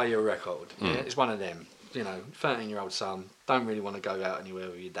and I'll buy you a record. Yeah, it's one of them. You know, 13-year-old son, don't really want to go out anywhere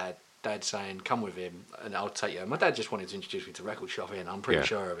with your dad. Dad's saying, come with him and I'll take you. My dad just wanted to introduce me to record shopping, I'm pretty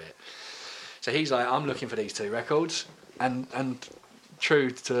sure of it. So he's like, I'm looking for these two records. And true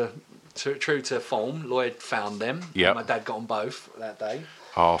to form, Lloyd found them. Yeah. My dad got them both that day.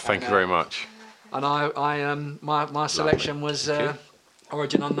 Oh, thank you very much. And my selection was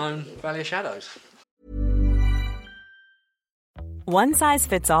Origin Unknown, Valley of Shadows. One size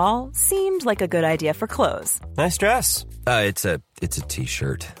fits all seemed like a good idea for clothes. Nice dress. It's a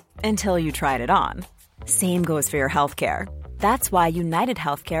t-shirt. Until you tried it on. Same goes for your healthcare. That's why United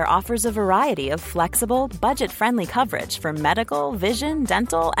Healthcare offers a variety of flexible, budget-friendly coverage for medical, vision,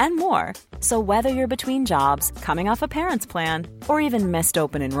 dental, and more. So whether you're between jobs, coming off a parent's plan, or even missed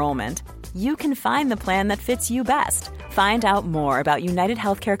open enrollment, you can find the plan that fits you best. Find out more about United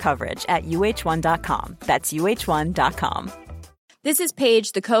Healthcare coverage at UH1.com. That's UH1.com. This is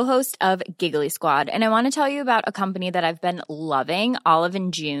Paige, the co-host of Giggly Squad, and I want to tell you about a company that I've been loving, Olive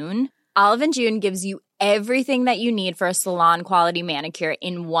 & June. Olive & June gives you everything that you need for a salon-quality manicure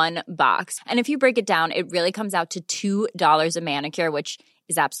in one box. And if you break it down, it really comes out to $2 a manicure, which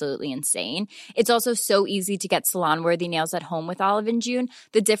is absolutely insane. It's also so easy to get salon-worthy nails at home with Olive & June.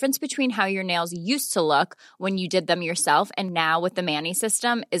 The difference between how your nails used to look when you did them yourself and now with the Mani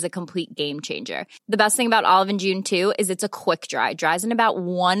system is a complete game changer. The best thing about Olive & June, too, is it's a quick dry. Dries in about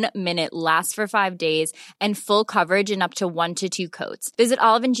 1 minute, lasts for 5 days, and full coverage in up to 1 to 2 coats. Visit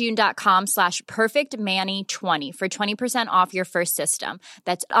oliveandjune.com/perfectmani20 for 20% off your first system.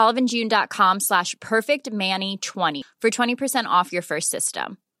 That's oliveandjune.com/perfectmani20 for 20% off your first system.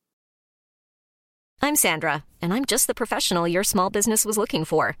 I'm Sandra, and I'm just the professional your small business was looking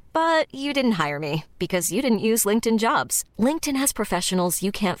for. But you didn't hire me because you didn't use LinkedIn Jobs. LinkedIn has professionals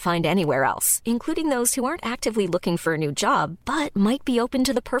you can't find anywhere else, including those who aren't actively looking for a new job, but might be open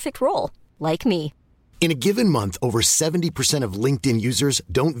to the perfect role, like me. In a given month, over 70% of LinkedIn users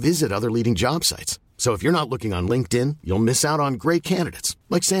don't visit other leading job sites. So if you're not looking on LinkedIn, you'll miss out on great candidates,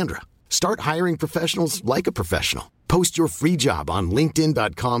 like Sandra. Start hiring professionals like a professional. Post your free job on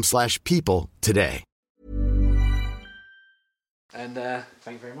linkedin.com/people today. And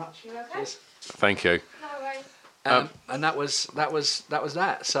thank you very much. You okay? Thank you. No worries. And that was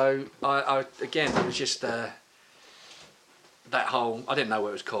that. So I again, it was just that whole, I didn't know what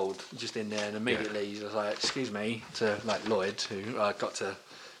it was called, just in there, and immediately I was like, excuse me, to like Lloyd, who I got to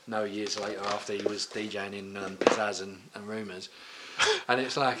know years later after he was DJing in Pizzazz and Rumours. And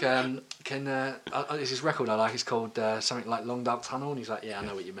it's like, there's this record I like, it's called something like Long Dark Tunnel, and he's like, yeah, I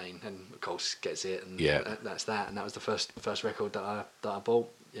know what you mean, and of course gets it, and that's that, and that was the first record that I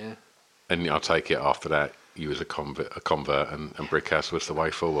bought, yeah. And I'll take it after that, you was a convert, and Brick House was the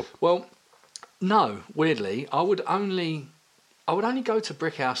way forward. Well, no, weirdly, I would only go to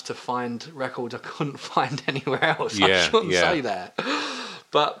Brick House to find records I couldn't find anywhere else. I shouldn't say that,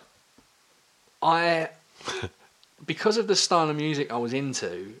 but because of the style of music I was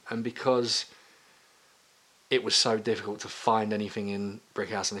into, and because it was so difficult to find anything in Brick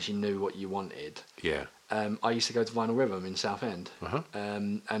House unless you knew what you wanted. Yeah. I used to go to Vinyl Rhythm in Southend.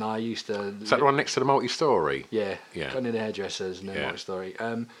 And I used to... Is that the one next to the multi-story? Yeah. Got near the hairdressers and the multi-story.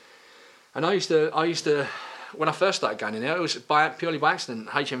 And I used to when I first started going in there, it was purely by accident.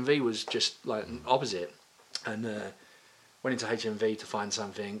 HMV was just like opposite, and went into HMV to find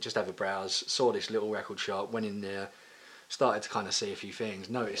something, just have a browse, saw this little record shop, went in there, started to kind of see a few things,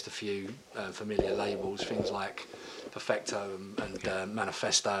 noticed a few familiar labels, things like Perfecto and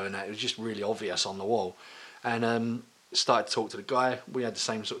Manifesto, and that. It was just really obvious on the wall. And started to talk to the guy. We had the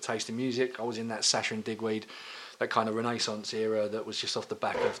same sort of taste in music. I was in that Sasha and Digweed, that kind of Renaissance era that was just off the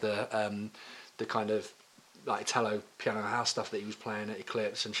back of the kind of like Italo piano house stuff that he was playing at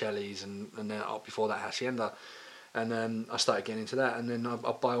Eclipse and Shelley's, and then up before that Hacienda. And I started getting into that, and then I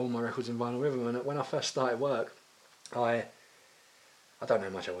buy all my records in vinyl with them. And when I first started work, I don't know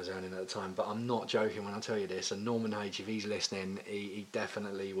how much I was earning at the time, but I'm not joking when I tell you this. And Norman H, if he's listening, he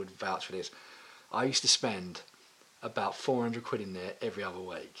definitely would vouch for this. I used to spend about 400 quid in there every other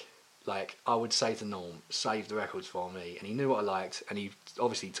week. Like, I would say to Norm, save the records for me, and he knew what I liked, and he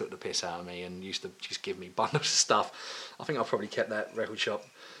obviously took the piss out of me and used to just give me bundles of stuff. I think I probably kept that record shop.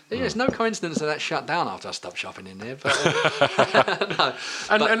 Yeah, it's no coincidence that shut down after I stopped shopping in there. But, no.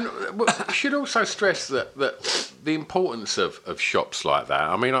 And we should also stress that the importance of shops like that.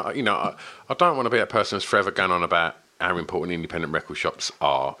 I mean, I don't want to be that person who's forever going on about how important independent record shops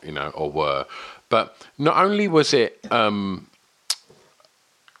are, or were. But not only was it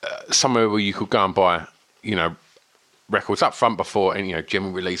somewhere where you could go and buy, records up front before any,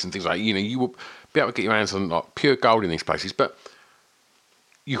 general release and things like that. You would be able to get your hands on like pure gold in these places, but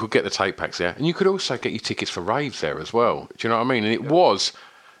you could get the tape packs there, and you could also get your tickets for raves there as well. Do you know what I mean? And it was,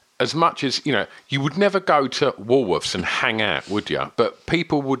 as much as, you would never go to Woolworths and hang out, would you? But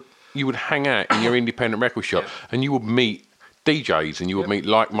you would hang out in your independent record shop, and you would meet DJs and you would meet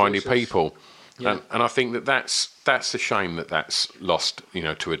like-minded people. Yeah. And I think that's a shame that's lost,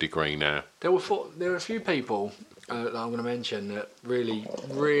 to a degree now. There were a few people that I'm going to mention that really,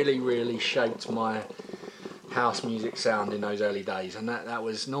 really, really shaped my house music sound in those early days, and that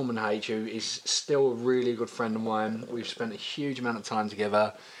was Norman H, who is still a really good friend of mine. We've spent a huge amount of time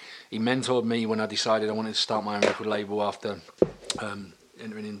together. He mentored me when I decided I wanted to start my own record label after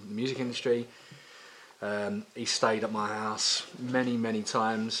entering in the music industry. He stayed at my house many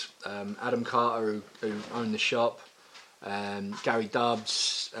times. Adam Carter, who owned the shop, Gary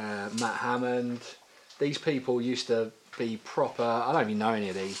Dubbs, Matt Hammond. These people used to be proper. I don't even know any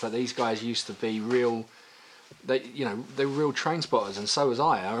of these, but these guys used to be real. They were real train spotters, and so was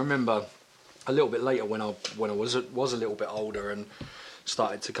I. I remember a little bit later when I was a little bit older and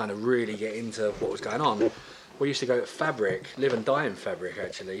started to kind of really get into what was going on. We used to go to Fabric, live and die in Fabric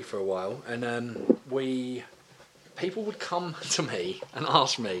actually for a while, and people would come to me and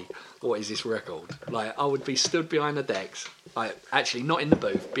ask me, what is this record? Like, I would be stood behind the decks, like actually not in the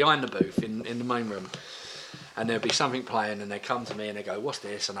booth, behind the booth in the main room, and there'd be something playing, and they'd come to me and they'd go, what's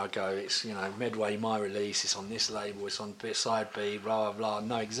this? And I'd go, it's Medway, my release, it's on this label, it's on side B, blah blah blah.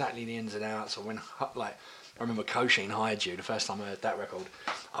 Know exactly the ins and outs. Or when I remember Kosheen hired you the first time I heard that record.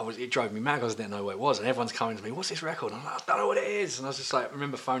 It drove me mad because I didn't know what it was, and everyone's coming to me, what's this record? And I'm like, I don't know what it is. And I was just like, I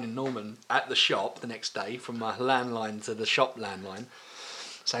remember phoning Norman at the shop the next day from my landline to the shop landline,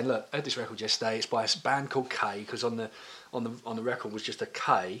 saying, look, I heard this record yesterday. It's by a band called K, because on the record was just a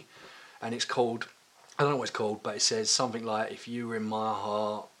K, and it's called, I don't know what it's called, but it says something like, if you were in my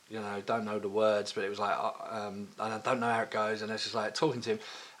heart, don't know the words, but it was like, I don't know how it goes, and it's just like talking to him.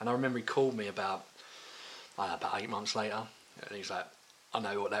 And I remember he called me about 8 months later, and he's like, I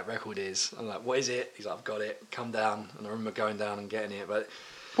know what that record is. I'm like, what is it? He's like, I've got it, come down. And I remember going down and getting it. But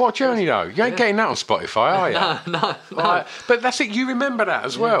what journey though? You ain't getting that on Spotify, are you? No. But that's it, you remember that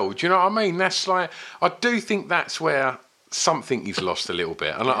as well. Do you know what I mean? That's like, I do think that's where something is lost a little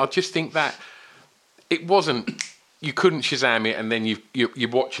bit. And I just think that it wasn't, you couldn't Shazam it and then you're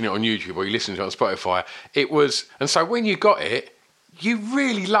watching it on YouTube or you listen to it on Spotify. It was, and so when you got it, you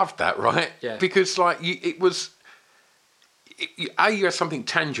really loved that, right? Yeah. Because you had something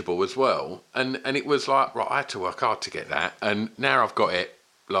tangible as well, and it was like, right, I had to work hard to get that, and now I've got it,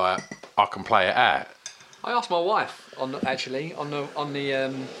 like I can play it out. I asked my wife on the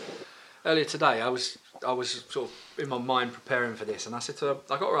earlier today. I was sort of in my mind preparing for this, and I said to her,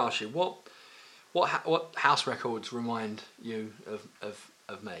 I got to ask you, what house records remind you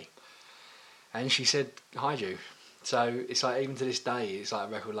of me? And she said, Haiju. So it's like, even to this day, it's like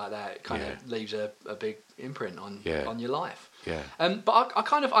a record like that. It kind of leaves a big imprint on your life. Yeah. But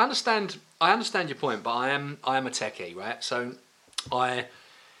I understand your point. But I am a techie, right? So I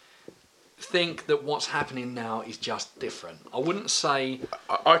think that what's happening now is just different. I wouldn't say.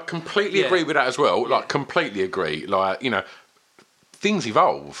 I completely agree with that as well. Like, completely agree. Like, things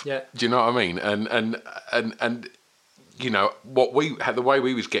evolve. Yeah. Do you know what I mean? And you know, what we had, the way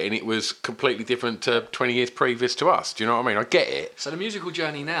we was getting it was completely different to 20 years previous to us. Do you know what I mean? I get it. So the musical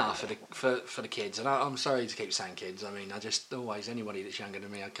journey now for the kids, and I'm sorry to keep saying kids. I mean, I just always, anybody that's younger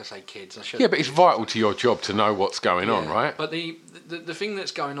than me, I can say kids. I should. Yeah, but it's vital to your job to know what's going on, right? But the thing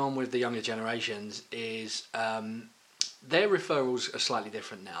that's going on with the younger generations is their referrals are slightly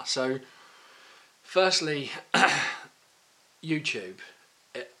different now. So, firstly, YouTube.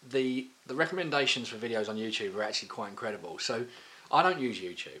 The recommendations for videos on YouTube are actually quite incredible. So I don't use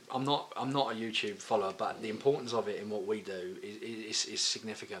YouTube. I'm not a YouTube follower, but the importance of it in what we do is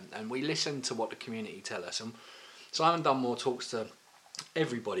significant. And we listen to what the community tell us. And Simon Dunmore talks to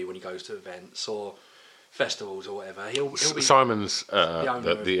everybody when he goes to events or festivals or whatever. He'll be Simon's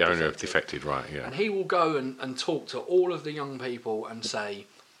the owner of Defected, right? Yeah. And he will go and talk to all of the young people and say,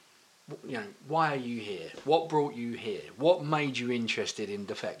 you know, why are you here? What brought you here? What made you interested in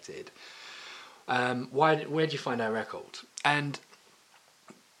Defected? Where did you find our record? And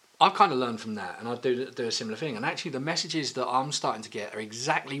I've kind of learned from that, and I do a similar thing. And actually, the messages that I'm starting to get are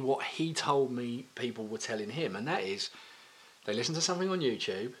exactly what he told me people were telling him, and that is, they listen to something on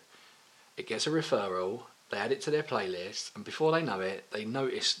YouTube, it gets a referral, they add it to their playlist, and before they know it, they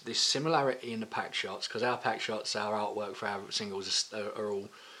notice this similarity in the pack shots, because our pack shots, our artwork for our singles are all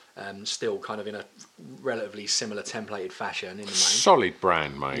still kind of in a relatively similar templated fashion in the main. Solid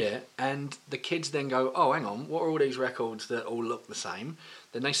brand, mate. Yeah, and the kids then go, oh, hang on, what are all these records that all look the same?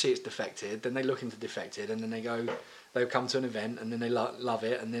 Then they see it's Defected, then they look into Defected, and then they'll come to an event, and then they love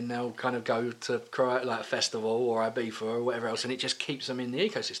it, and then they'll kind of go to like a festival or Ibiza or whatever else, and it just keeps them in the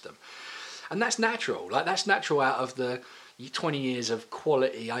ecosystem. And that's natural. Like, that's natural out of the 20 years of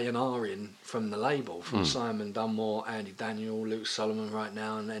quality A&Ring from the label, from Simon Dunmore, Andy Daniel, Luke Solomon right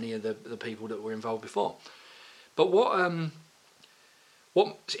now, and any of the people that were involved before. But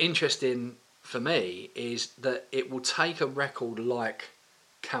what's interesting for me is that it will take a record like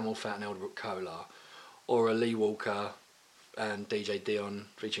Camel Fat and Elderbrook Cola, or a Lee Walker and DJ Dion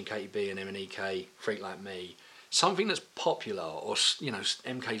featuring Katie B and M&EK, Freak Like Me, something that's popular, or, you know,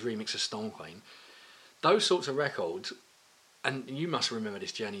 MK's remix of Storm Queen, those sorts of records. And you must remember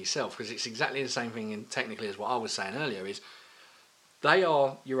this journey yourself, because it's exactly the same thing technically as what I was saying earlier, is they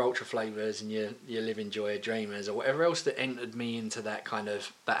are your Ultra Flavors and your Living Joy Dreamers or whatever else that entered me into that kind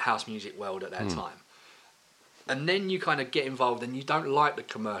of that house music world at that time. And then you kind of get involved and you don't like the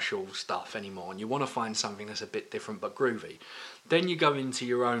commercial stuff anymore and you want to find something that's a bit different but groovy. Then you go into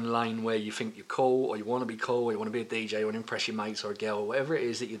your own lane where you think you're cool, or you want to be cool, or you want to be a DJ, or want to impress your mates or a girl, or whatever it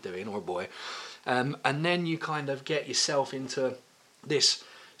is that you're doing, or a boy. And then you kind of get yourself into this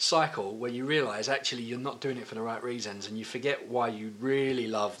cycle where you realise actually you're not doing it for the right reasons, and you forget why you really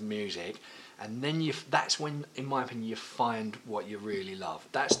love music, and then that's when, in my opinion, you find what you really love.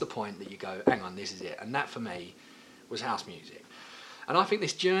 That's the point that you go, hang on, this is it. And that for me was house music. And I think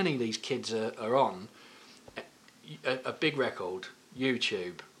this journey these kids are on, a big record,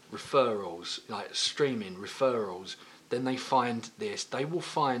 YouTube, referrals, like streaming, referrals, then they find this, I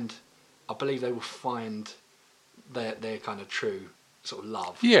believe they will find their kind of true sort of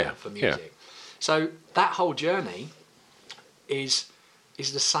love for music. Yeah. So that whole journey is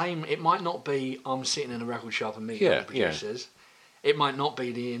the same. It might not be I'm sitting in a record shop and meeting other producers. It might not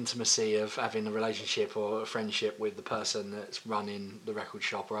be the intimacy of having a relationship or a friendship with the person that's running the record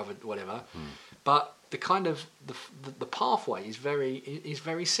shop or whatever. But the kind of the pathway is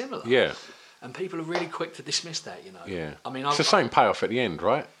very similar. Yeah. And people are really quick to dismiss that, you know. Yeah. I mean, it's the same payoff at the end,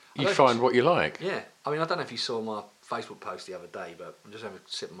 right? You find what you like. Yeah. I mean, I don't know if you saw my Facebook post the other day, but I'm just having a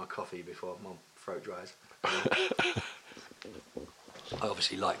sip of my coffee before my throat dries. I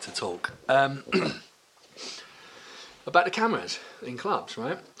obviously like to talk. About the cameras in clubs,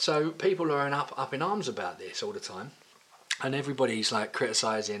 right? So people are up in arms about this all the time. And everybody's like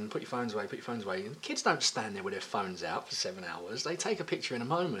criticising, put your phones away. And kids don't stand there with their phones out for 7 hours. They take a picture in a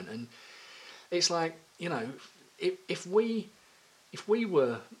moment. And it's like, you know, if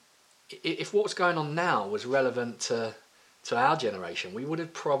what's going on now was relevant to our generation, we would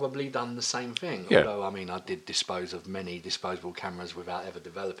have probably done the same thing. Yeah. Although, I mean, I did dispose of many disposable cameras without ever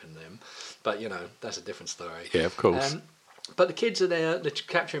developing them. But, you know, that's a different story. Yeah, of course. But the kids are there, they're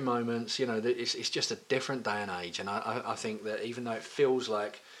capturing moments, you know, it's just a different day and age. And I think that even though it feels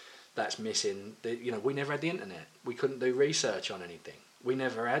like that's missing, you know, we never had the internet. We couldn't do research on anything. We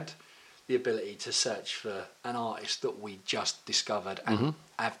never had the ability to search for an artist that we just discovered and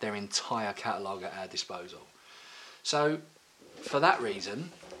have their entire catalogue at our disposal. So, for that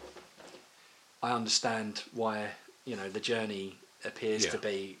reason, I understand why, you know, the journey appears to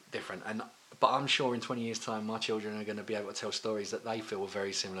be different. But I'm sure in 20 years' time, my children are going to be able to tell stories that they feel are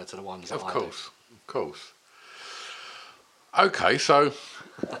very similar to the ones that I do. Of course. Okay, so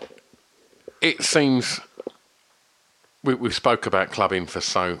it seems we've spoke about clubbing for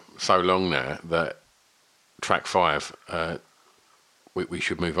so long now that track 5, we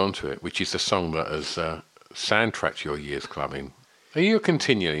should move on to it, which is the song that has soundtracked your years clubbing. Are you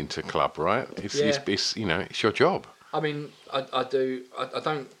continuing to club, right? It's it's your job. I mean, I do. I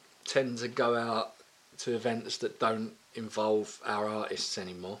don't tend to go out to events that don't involve our artists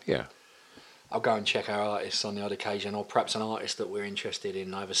anymore. Yeah. I'll go and check our artists on the odd occasion, or perhaps an artist that we're interested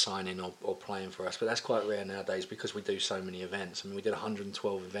in either signing or playing for us. But that's quite rare nowadays because we do so many events. I mean, we did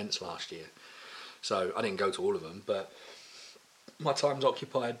 112 events last year. So I didn't go to all of them, but my time's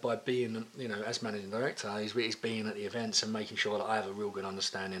occupied by being, as managing director, is being at the events and making sure that I have a real good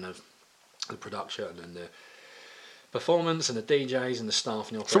understanding of the production and the performance and the DJs and the staff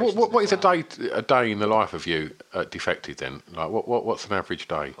and the operations. So what is a day in the life of you at Defected then? Like what's an average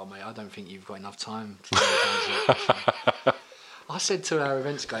day? Oh mate, I don't think you've got enough time to answer that question. I said to our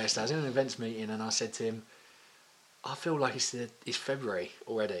events guy yesterday, I was in an events meeting and I said to him, I feel like it's February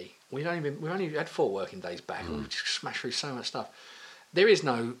already. We've only had 4 working days back and we've just smashed through so much stuff. There is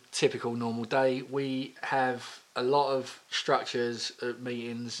no typical normal day. We have a lot of structures,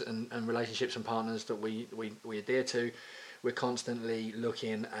 meetings and relationships and partners that we adhere to. We're constantly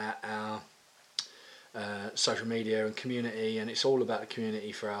looking at our social media and community, and it's all about the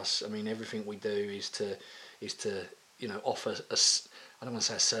community for us. I mean, everything we do is to offer I don't want to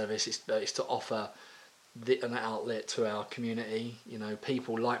say a service. It's to offer an outlet to our community.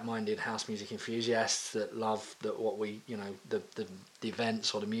 People, like-minded house music enthusiasts that love what we, the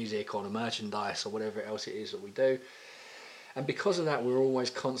events or the music or the merchandise or whatever else it is that we do. And because of that, we're always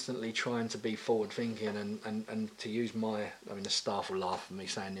constantly trying to be forward-thinking and to use the staff will laugh at me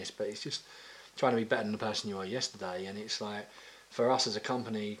saying this, but it's just trying to be better than the person you were yesterday. And it's like, for us as a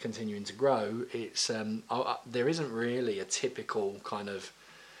company continuing to grow, it's there isn't really a typical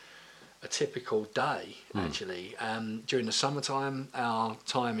day, actually. During the summertime, our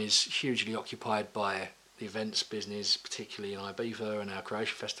time is hugely occupied by the events business, particularly in Ibiza and our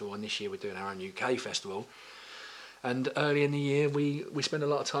Croatia Festival, and this year we're doing our own UK festival. And early in the year, we spend a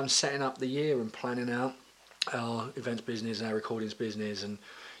lot of time setting up the year and planning out our events business and our recordings business. And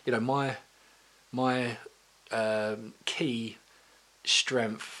my key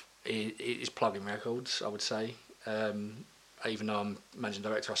strength is plugging records, I would say. Even though I'm managing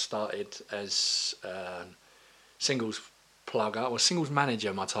director, I started as singles plugger, or singles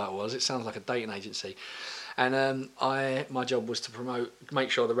manager, my title was. It sounds like a dating agency. And my job was to make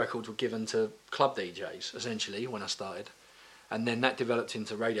sure the records were given to club DJs, essentially, when I started. And then that developed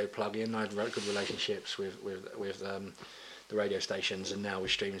into radio plugging. I had good relationships with the radio stations, and now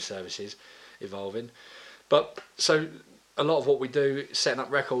with streaming services evolving. But so a lot of what we do, setting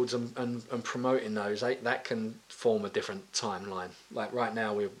up records and promoting those, that can form a different timeline. Like right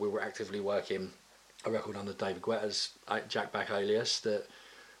now, we were actively working a record under David Guetta's Jack Back alias that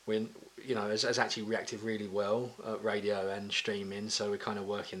has actually reacted really well at radio and streaming. So we're kind of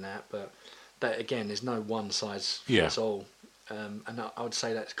working that. But that again, there's no one size fits all. And I would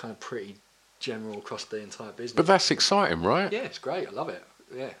say that's kind of pretty general across the entire business. But that's exciting, right? Yeah, it's great. I love it.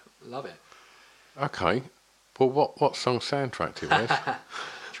 Yeah, love it. Okay. Well, what song soundtracked it, Wes?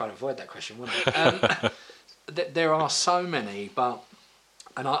 Trying to avoid that question, wouldn't I? There are so many,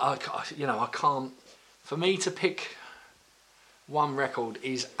 and I can't. For me to pick one record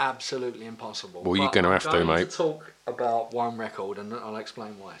is absolutely impossible. Well, you're going to have to, mate. I'm going to talk about one record, and I'll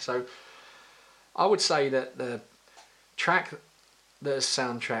explain why. So, I would say that the track that has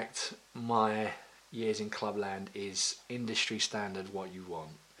soundtracked my years in Clubland is industry standard What You Want.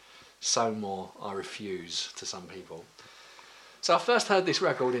 So More, I Refuse to some people. So I first heard this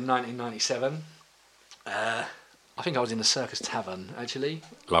record in 1997. I think I was in the Circus Tavern, actually.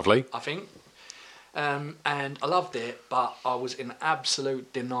 Lovely. I think. And I loved it, but I was in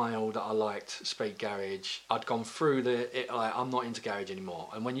absolute denial that I liked speed garage. I'd gone through I'm not into garage anymore.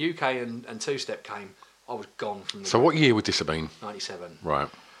 And when UK and Two Step came, I was gone from the So what year would this have been? 97. Right.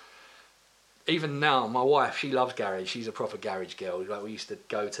 Even now, my wife, she loves garage. She's a proper garage girl. Like we used to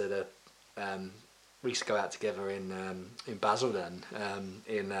go to out together in Basildon,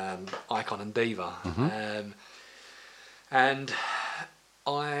 in Icon and Diva, and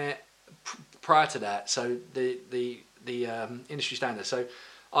I prior to that, so the industry standard. So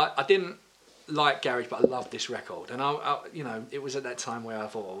I didn't like garage, but I loved this record, and I it was at that time where I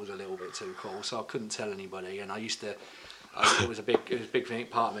thought I was a little bit too cool, so I couldn't tell anybody, and I used to. It was a big thing,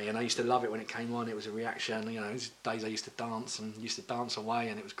 part of me, and I used to love it when it came on. It was a reaction, it was days I used to dance away,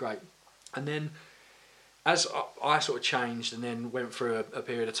 and it was great. And then, as I sort of changed, and then went through a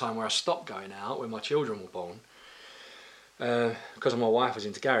period of time where I stopped going out when my children were born, because my wife was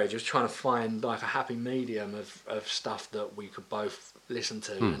into garage, I was trying to find like a happy medium of stuff that we could both listen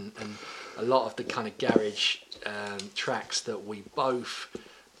to, and a lot of the kind of garage tracks that we both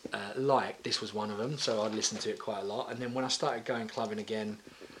liked, this was one of them, so I'd listen to it quite a lot. And then when I started going clubbing again,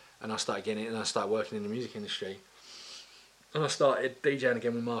 and I started getting it, and I started working in the music industry, and I started DJing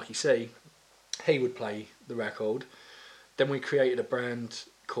again with Marky C, he would play the record. Then we created a brand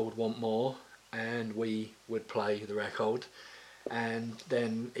called Want More, and we would play the record. And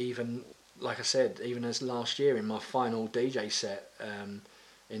then even, like I said, even as last year in my final DJ set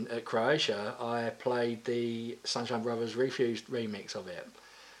at Croatia, I played the Sunshine Brothers Refused remix of it.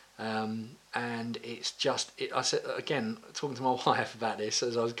 And it's just, I said again, talking to my wife about this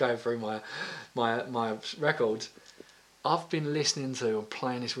as I was going through my records, I've been listening to and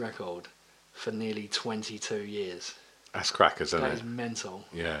playing this record for nearly 22 years. That's crackers, isn't it? That is mental.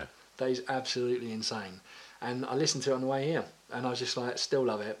 Yeah. That is absolutely insane. And I listened to it on the way here, and I was just like, still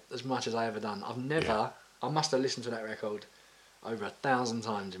love it as much as I ever done. I've never, I must have listened to that record over 1,000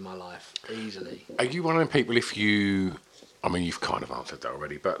 times in my life, easily. Are you one of them people, if you, I mean, you've kind of answered that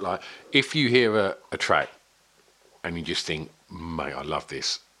already, but like, if you hear a track and you just think, mate, I love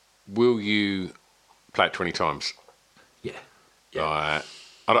this, will you play it 20 times? Yeah. Like,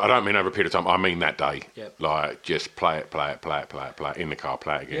 I don't mean over a period of time, I mean that day. Yep. Like, just play it, in the car,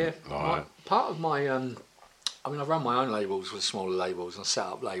 play it again. Yeah, Like, part of my, I mean, I've run my own labels with smaller labels, and I set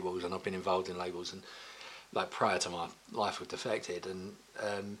up labels, and I've been involved in labels, and like prior to my life with Defected,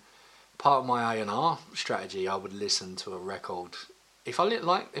 and part of my A&R strategy, I would listen to a record.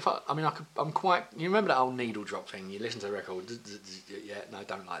 I'm quite, you remember that old needle drop thing, you listen to a record, yeah, no,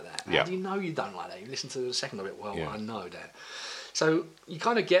 don't like that. Yeah. How do you know you don't like that? You listen to the second of it, well, Yeah. I know that. So you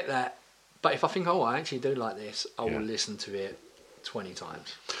kind of get that, but if I think, I actually do like this, I will listen to it 20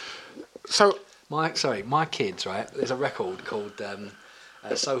 times. So, my kids, right? There's a record called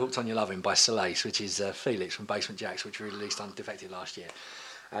So Hooked on Your Loving by Solace, which is Felix from Basement Jaxx, which we released on Defected last year.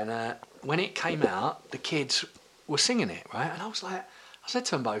 And when it came out, the kids were singing it, right? And I said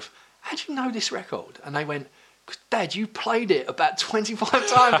to them both, how do you know this record? And they went, Dad, you played it about 25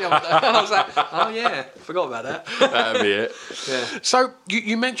 times the other day. And I was like, oh yeah, forgot about that. that'd be it. Yeah. So,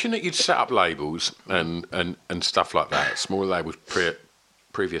 you mentioned that you'd set up labels and stuff like that, smaller labels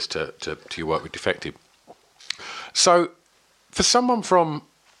previous to your work with Defected. So, for someone from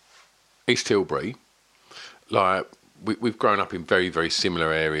East Tilbury, like, we've grown up in very, very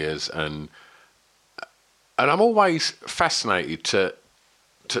similar areas, and I'm always fascinated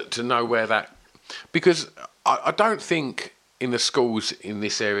to know where that, because I don't think in the schools in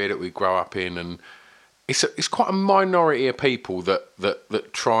this area that we grow up in, and it's quite a minority of people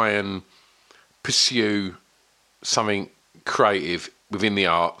that try and pursue something creative within the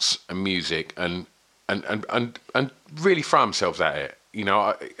arts and music and really throw themselves at it. You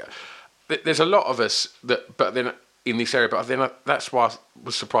know, there's a lot of us but then in this area, but then that's why I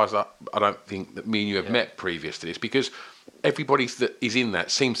was surprised that I don't think that me and you have met previous to this, because everybody that is in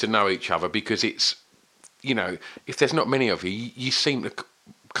that seems to know each other, because it's, you know, if there's not many of you, you seem to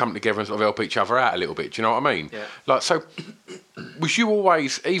come together and sort of help each other out a little bit. Do you know what I mean? Yeah. Like, so was you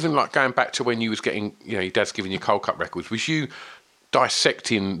always, even like going back to when you was getting, you know, your dad's giving you Cold Cut records, was you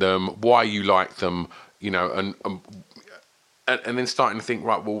dissecting them, why you liked them, you know, and then starting to think,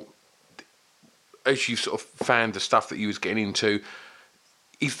 right, well, as you sort of found the stuff that you was getting into,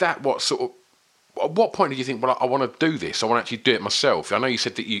 is that what sort of, at what point did you think, well, I want to do this, I want to actually do it myself? I know you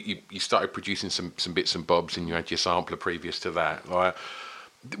said that you started producing some bits and bobs, and you had your sampler previous to that. Like,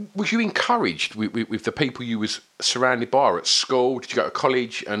 was you encouraged with the people you was surrounded by, or at school? Did you go to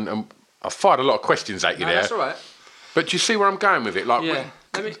college? And I fired a lot of questions at you there. That's all right. But do you see where I'm going with it? Like, yeah.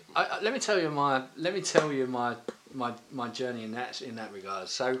 Let me tell you my journey in that regard.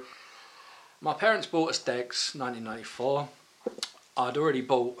 So, my parents bought us decks 1994. I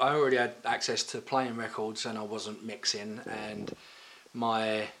already had access to playing records, and I wasn't mixing. And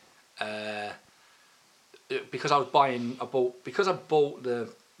my because I bought the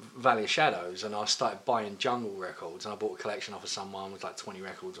Valley of Shadows, and I started buying jungle records, and I bought a collection off of someone with like 20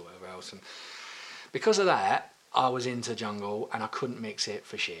 records or whatever else, and because of that, I was into jungle, and I couldn't mix it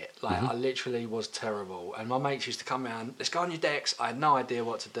for shit. Like, I literally was terrible. And my mates used to come around, let's go on your decks. I had no idea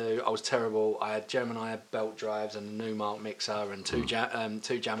what to do. I was terrible. I had Gemini belt drives and a Numark mixer and two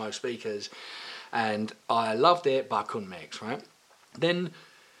Jamo speakers. And I loved it, but I couldn't mix, right? Then,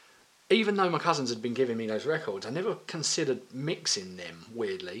 even though my cousins had been giving me those records, I never considered mixing them,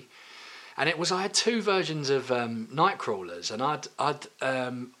 weirdly. And I had two versions of Nightcrawlers, and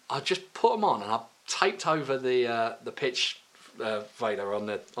I'd just put them on, and I taped over the pitch fader on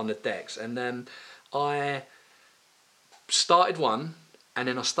the decks, and then I started one, and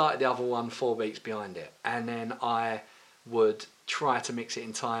then I started the other one 4 beats behind it, and then I would try to mix it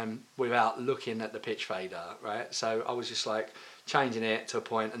in time without looking at the pitch fader, right? So I was just like changing it to a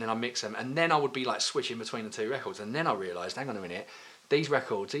point, and then I mix them, and then I would be like switching between the two records, and then I realised, hang on a minute, these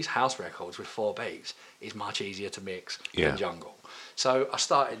house records with 4 beats is much easier to mix than jungle. So I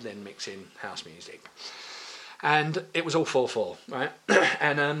started then mixing house music, and it was all 4/4, right?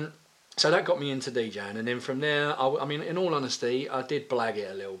 And so that got me into DJing, and then from there, I mean, in all honesty, I did blag it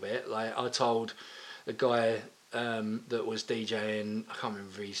a little bit. Like I told the guy that was DJing, I can't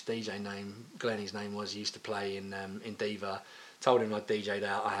remember his DJ name, Glenn his name was, he used to play in Diva. Told him I'd DJ'd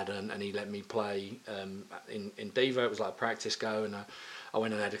out, I hadn't, and he let me play in Diva. It was like a practice go, and I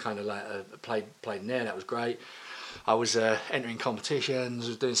went and had a kind of like played in there. That was great. I was entering competitions,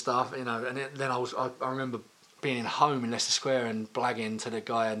 was doing stuff, you know, and then I remember being home in Leicester Square and blagging to the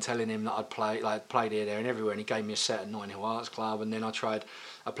guy and telling him that I'd played here, there, and everywhere, and he gave me a set at Notting Hill Arts Club, and then I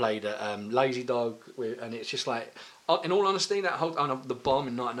played at Lazy Dog, and it's just like, in all honesty, that whole the bomb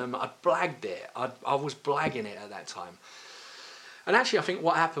in Nottingham, I blagged it. I was blagging it at that time. And actually, I think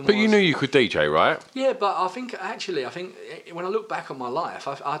what happened was... But you knew you could DJ, right? Yeah, but I think when I look back on my life,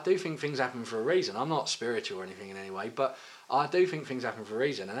 I do think things happen for a reason. I'm not spiritual or anything in any way, but I do think things happen for a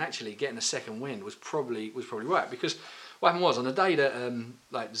reason. And actually, getting a second wind was probably right, because what happened was, on the day that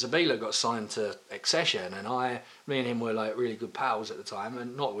like Zabila got signed to Accession, and me and him were like really good pals at the time,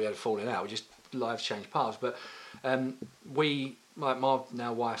 and not that we had fallen out, we just lives changed paths, but my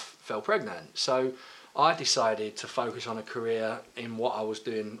now wife fell pregnant, so I decided to focus on a career in what I was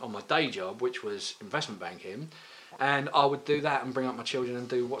doing on my day job, which was investment banking, and I would do that and bring up my children and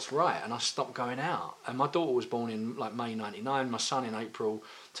do what's right, and I stopped going out. And my daughter was born in like May 99, my son in April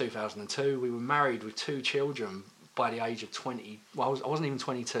 2002. We were married with 2 children by the age of 20. Well, I wasn't even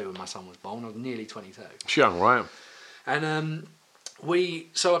 22 when my son was born. I was nearly 22. It's young, right? And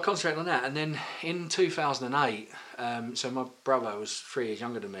so I concentrated on that, and then in 2008, so my brother was 3 years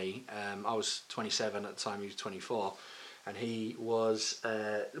younger than me. I was 27 at the time, he was 24, and he was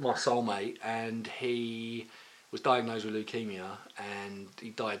my soulmate, and he was diagnosed with leukemia, and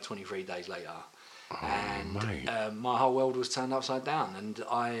he died 23 days later. My whole world was turned upside down, and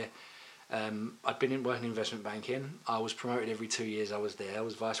I'd been working in investment banking. I was promoted every 2 years I was there. I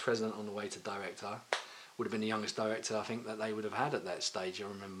was vice president on the way to director. Would have been the youngest director I think that they would have had at that stage. I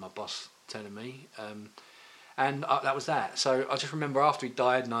remember my boss telling me, and that was that. So I just remember after he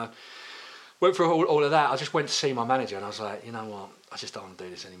died, and I went through all of that, I just went to see my manager, and I was like, you know what, I just don't want to do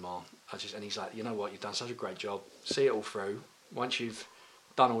this anymore. And he's like, you know what, you've done such a great job, see it all through. Once you've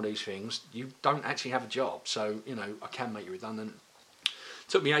done all these things, you don't actually have a job, so you know I can make you redundant. It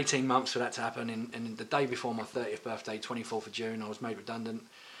took me 18 months for that to happen, and the day before my 30th birthday, 24th of June, I was made redundant.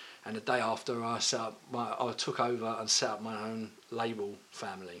 And the day after, I took over and set up my own label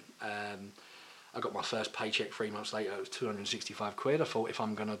family. I got my first paycheck 3 months later. It was 265 quid. I thought, if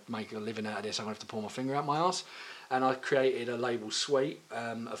I'm going to make a living out of this, I'm going to have to pull my finger out my arse. And I created a label suite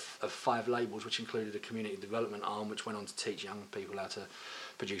of 5 labels, which included a community development arm, which went on to teach young people how to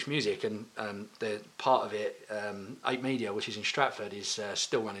produce music. And the part of it, 8 Media, which is in Stratford, is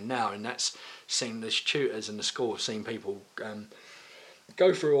still running now. And that's seen the tutors and the school have seen people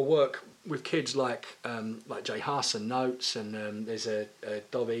go through or work with kids like Jay Huss and Notes, and there's a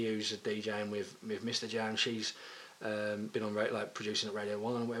Dobby who's a DJing with Mr. Jam. She's been on producing at Radio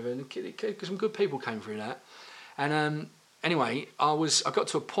 1 and whatever, and some good people came through that. And anyway, I got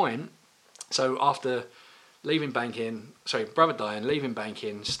to a point. So after brother dying, leaving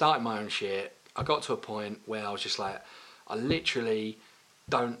banking, starting my own shit, I got to a point where I was just like, I literally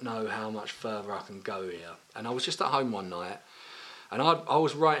don't know how much further I can go here. And I was just at home one night. And I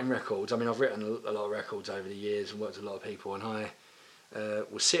was writing records. I mean, I've written a lot of records over the years and worked with a lot of people. And I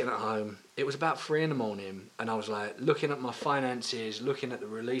was sitting at home. It was about 3 a.m, and I was like looking at my finances, looking at the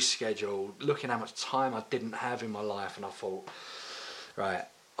release schedule, looking how much time I didn't have in my life. And I thought, right,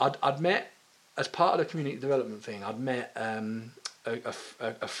 I'd met, as part of the community development thing, I'd met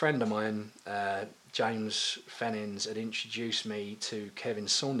a friend of mine, James Fennings, had introduced me to Kevin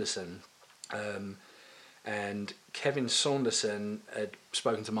Saunderson. And Kevin Saunderson had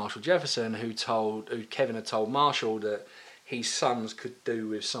spoken to Marshall Jefferson, who Kevin had told Marshall that his sons could do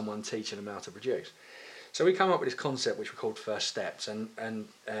with someone teaching them how to produce. So we came up with this concept which we called First Steps, and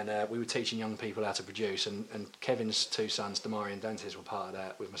we were teaching young people how to produce, and Kevin's 2 sons, Damari and Dantes, were part of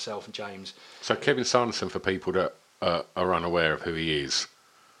that with myself and James. So Kevin Saunderson, for people that are unaware of who he is.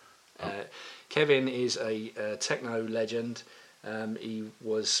 Kevin is a techno legend. He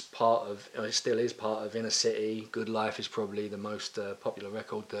was still is part of Inner City. Good Life is probably the most popular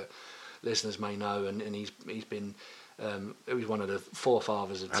record that listeners may know, and he's been It was one of the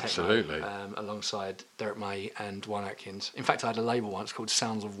forefathers of techno, Absolutely. alongside Derek May and Juan Atkins. In fact, I had a label once called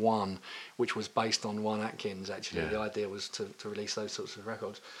Sounds of One, which was based on Juan Atkins, actually. The idea was to release those sorts of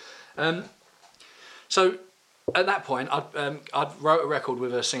records. So at that point, I'd wrote a record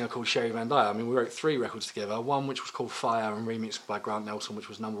with a singer called Sherry Van Dyer. I mean, we wrote 3 records together. One which was called Fire and remixed by Grant Nelson, which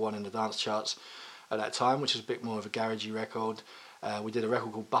was #1 in the dance charts at that time, which is a bit more of a garagey record. We did a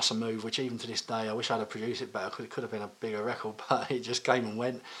record called Bus a Move, which even to this day, I wish I'd have produced it better. It could have been a bigger record, but it just came and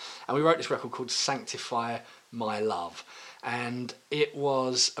went. And we wrote this record called Sanctify My Love. And it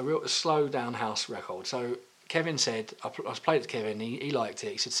was a real slow down house record. So Kevin said, I played it to Kevin, he liked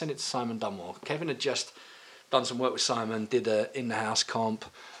it. He said, send it to Simon Dunmore. Kevin had just done some work with Simon, did a in the house comp,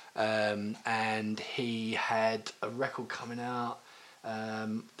 and he had a record coming out.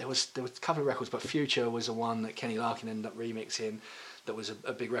 There was a couple of records, but Future was the one that Kenny Larkin ended up remixing. That was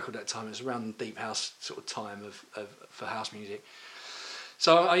a big record at that time. It was around the deep house sort of time for house music.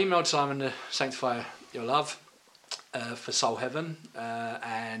 So I emailed Simon to Sanctify Your Love for Soul Heaven,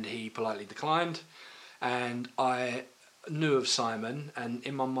 and he politely declined. And I knew of Simon, and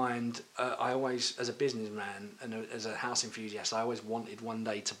in my mind, I always, as a businessman and as a house enthusiast, I always wanted one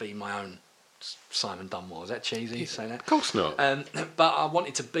day to be my own Simon Dunmore. Is that cheesy to say that? Of course not. But I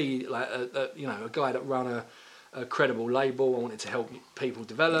wanted to be like a guy that ran a credible label. I wanted to help people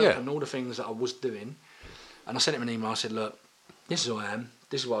develop and all the things that I was doing. And I sent him an email. I said, look, this is who I am.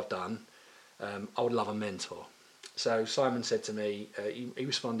 This is what I've done. I would love a mentor. So Simon said to me, he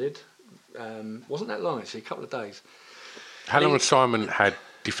responded. Wasn't that long actually, a couple of days. How long had Simon had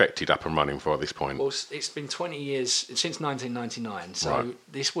Defected up and running for at this point? Well, it's been 20 years since 1999. So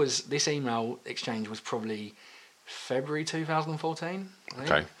this email exchange was probably February 2014. I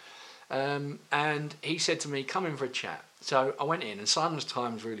think. Okay. And he said to me, come in for a chat. So I went in, and Simon's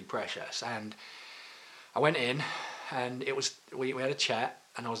time was really precious. And I went in, and we had a chat,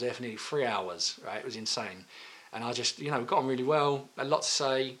 and I was there for nearly 3 hours. Right, it was insane. And I just got on really well. Had a lot to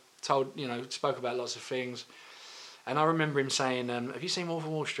say. Spoke about lots of things. And I remember him saying, have you seen Wolf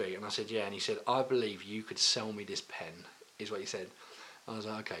of Wall Street? And I said, yeah. And he said, I believe you could sell me this pen, is what he said. I was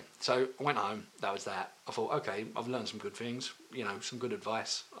like, okay. So I went home. That was that. I thought, okay, I've learned some good things, some good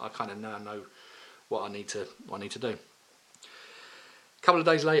advice. I kind of now know what I need to do. A couple of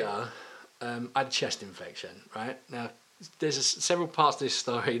days later, I had a chest infection, right? Now, there's several parts of this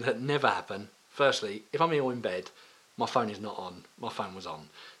story that never happen. Firstly, if I'm ill in bed, my phone is not on. My phone was on.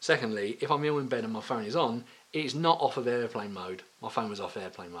 Secondly, if I'm ill in bed and my phone is on, it's not off of airplane mode. My phone was off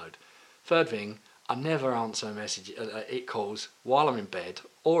airplane mode. Third thing, I never answer it calls while I'm in bed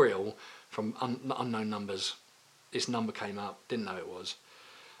or ill from unknown numbers. This number came up, didn't know it was.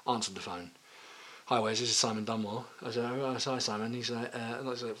 Answered the phone. Hi Wes, this is Simon Dunmore. I said, oh, hi Simon. He's like,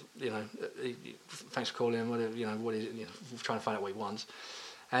 thanks for calling. What is it? Trying to find out what he wants.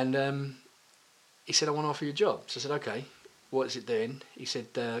 And he said, I want to offer you a job. So I said, okay. What is it doing? He said,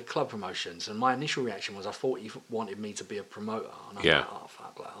 club promotions. And my initial reaction was, I thought he wanted me to be a promoter. And I was like, oh,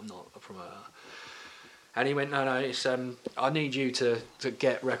 fuck, I'm not a promoter. And he went, no, it's I need you to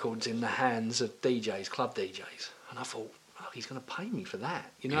get records in the hands of DJs, club DJs. And I thought, oh, he's going to pay me for that.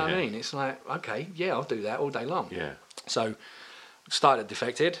 You know what I mean? It's like, okay, yeah, I'll do that all day long. Yeah. So started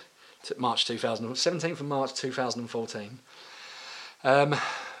Defected, March 17th of March 2014.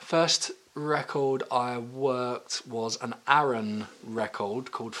 First record I worked was an Aaron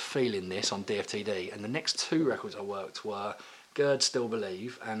record called Feeling This on DFTD, and the next 2 records I worked were Gerd Still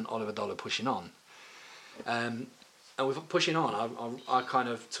Believe and Oliver Dollar Pushing On. And with Pushing On, I kind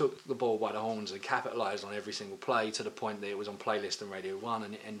of took the ball by the horns and capitalised on every single play to the point that it was on Playlist and Radio 1,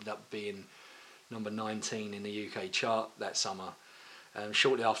 and it ended up being number 19 in the UK chart that summer.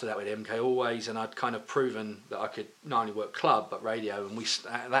 Shortly after that with MK Always, and I'd kind of proven that I could not only work club but radio, and we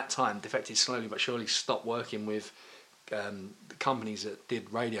at that time Defected slowly but surely stopped working with the companies that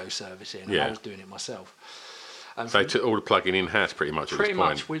did radio servicing, and I was doing it myself. So they took all the plugging in-house pretty much at this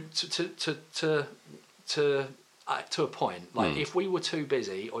point? Pretty much, to a point. Like if we were too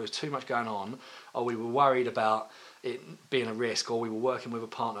busy or there was too much going on, or we were worried about it being a risk, or we were working with a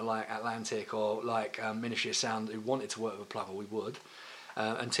partner like Atlantic or like Ministry of Sound who wanted to work with a plugger, we would.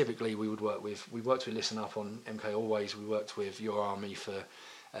 And typically we worked with Listen Up on MK Always, we worked with Your Army for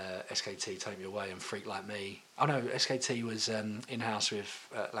SKT, Take Me Away, and Freak Like Me. Oh no, SKT was in-house with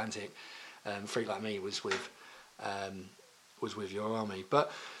Atlantic, Freak Like Me was with Your Army.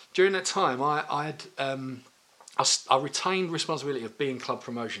 But during that time I retained responsibility of being club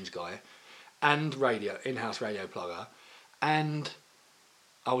promotions guy and radio, in-house radio plugger, and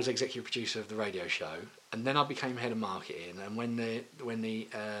I was executive producer of the radio show, and then I became head of marketing. And when the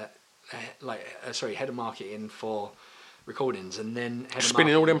head of marketing for recordings, and then head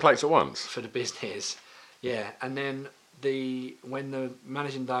spinning all them plates at once for the business. Yeah, and then when the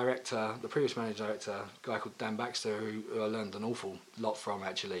managing director, the previous managing director, a guy called Dan Baxter, who I learned an awful lot from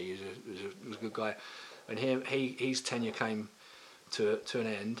actually, he was a good guy, and his tenure came to an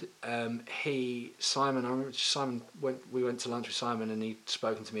end. We went to lunch with Simon, and he'd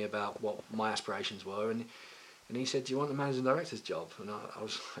spoken to me about what my aspirations were, and he said, "Do you want the managing director's job?" And I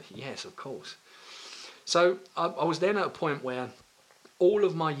was like, "Yes, of course." So I was then at a point where all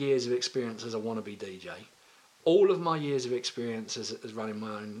of my years of experience as a wannabe DJ, all of my years of experience as running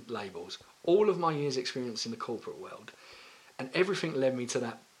my own labels, all of my years' experience in the corporate world, and everything led me to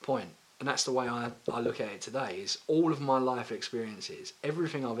that point. And that's the way I look at it today, is all of my life experiences,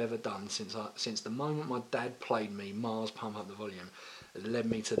 everything I've ever done since the moment my dad played me Mars Pump Up the Volume, has led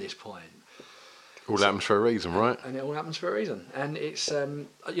me to this point. All happens for a reason, right? And it all happens for a reason. And it's,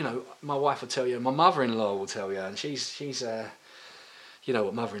 you know, my wife will tell you, my mother-in-law will tell you, and she's you know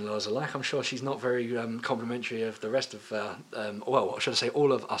what mother-in-laws are like. I'm sure she's not very complimentary of the rest of, well, should I say,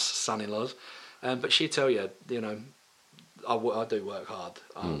 all of us son-in-laws. But she'd tell you, you know, I do work hard,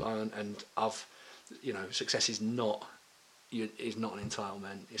 and I've, you know, success is not an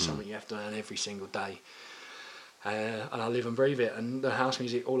entitlement. It's something you have to earn every single day. And I live and breathe it. And the House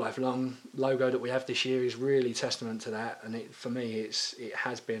Music All Life Long logo that we have this year is really testament to that. And for me, it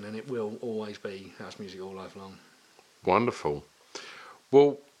has been and it will always be House Music All Life Long. Wonderful.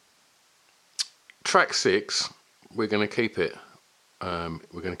 Well, track 6, we're going to keep it.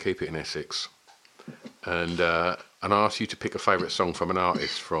 We're going to keep it in Essex, and I ask you to pick a favourite song from an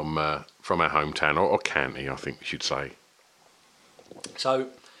artist from our hometown, or county, I think we should say. So,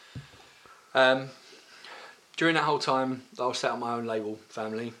 during that whole time that I was set up my own label,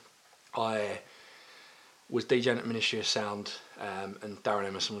 Family, I was DJing at Ministry of Sound, and Darren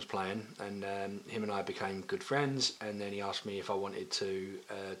Emerson was playing, and him and I became good friends, and then he asked me if I wanted to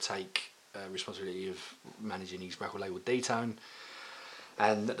take responsibility of managing his record label D-Tone,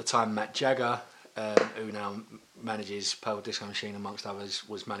 and at the time Matt Jagger, who now manages Purple Disco Machine amongst others,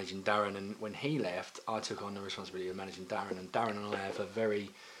 was managing Darren, and when he left I took on the responsibility of managing Darren, and Darren and I have a very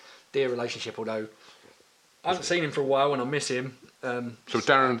dear relationship, although I haven't seen him for a while and I miss him. So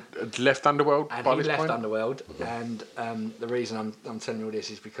Darren had left Underworld and by he this left point? Underworld, and the reason I'm telling you all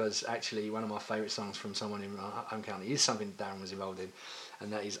this is because actually one of my favourite songs from someone in my home county is something Darren was involved in,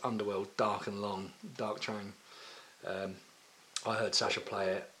 and that is Underworld, Dark and Long, Dark Train. I heard Sasha play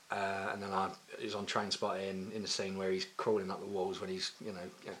it, and then it was on Train Spotting in the scene where he's crawling up the walls when he's, you know,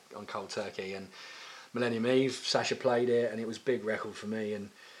 on Cold Turkey, and Millennium Eve, Sasha played it, and it was a big record for me. And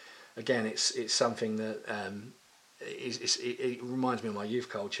again, it's something that it reminds me of my youth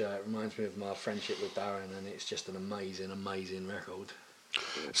culture. It reminds me of my friendship with Darren, and it's just an amazing record.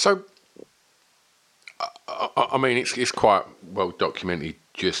 So, I mean, it's quite well documented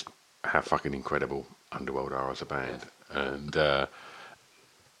just how fucking incredible Underworld are as a band. And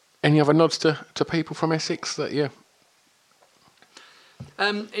any other nods to people from Essex that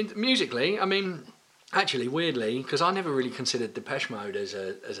musically, I mean, actually, weirdly, because I never really considered Depeche Mode as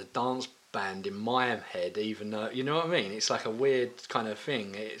a dance band in my head, even though, you know what I mean, it's like a weird kind of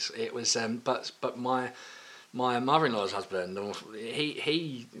thing. It was but my mother-in-law's husband,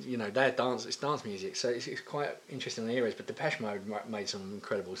 he you know, it's dance music, so it's quite interesting in the areas. But Depeche Mode made some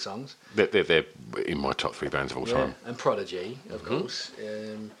incredible songs. They're in my top 3 bands of all time. And Prodigy, of course,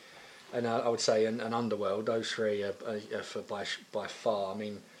 and I would say and Underworld. Those 3 are by far. I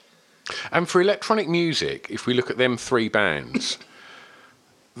mean. And for electronic music, if we look at them 3 bands,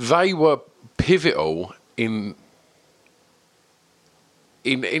 they were pivotal in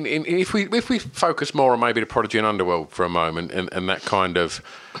if we focus more on maybe the Prodigy and Underworld for a moment, and that kind of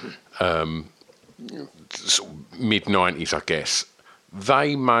mid-90s, I guess,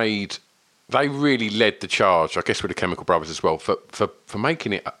 they really led the charge, I guess, with the Chemical Brothers as well, for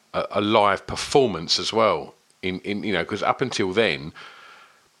making it a live performance as well. In you know, because up until then,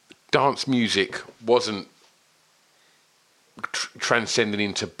 dance music wasn't transcending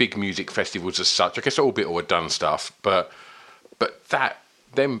into big music festivals as such. I guess all Beatle had done stuff, but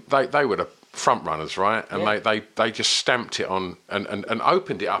they were the front runners, right? And they just stamped it on and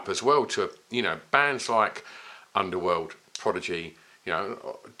opened it up as well to, you know, bands like Underworld, Prodigy, you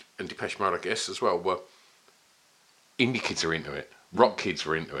know, and Depeche Mode, I guess, as well, were indie kids are into it. Rock kids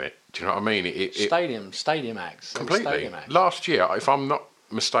were into it. Do you know what I mean? Stadium acts. Completely. Stadium acts. Last year, if I'm not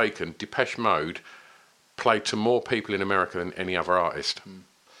mistaken, Depeche Mode played to more people in America than any other artist.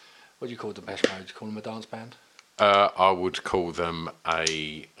 What do you call Depeche Mode? Do you call them a dance band? I would call them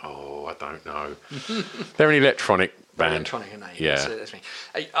I don't know. They're an electronic band. Electronic, isn't they? Yeah. That's me.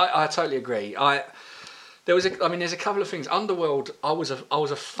 I totally agree. There's a couple of things. Underworld, I was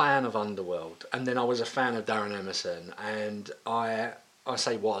a fan of Underworld, and then I was a fan of Darren Emerson, and I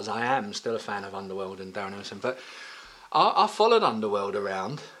am still a fan of Underworld and Darren Emerson, but I followed Underworld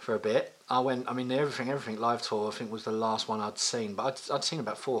around for a bit. The Everything Live tour, I think, was the last one I'd seen, but I'd seen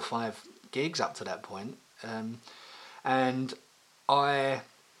about 4 or 5 gigs up to that point, and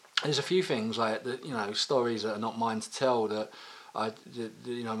there's a few things like stories that are not mine to tell that my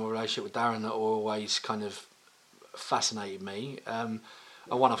relationship with Darren that always kind of fascinated me. And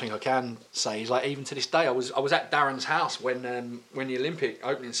one I think I can say is, like, even to this day, I was at Darren's house when the Olympic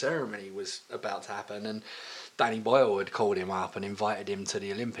opening ceremony was about to happen, and Danny Boyle had called him up and invited him to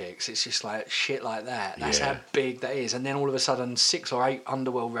the Olympics. It's just like shit like that. That's how big that is. And then all of a sudden 6 or 8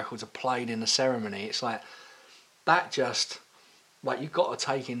 Underworld records are played in the ceremony. It's like that just... Like, you've got to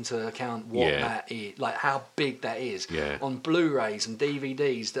take into account what that is, like how big that is on Blu-rays and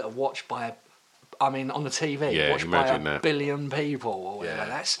DVDs that are watched by, on the TV, watched by a billion people or whatever.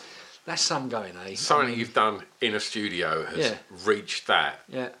 That's some going, eh? Something you've done in a studio has reached that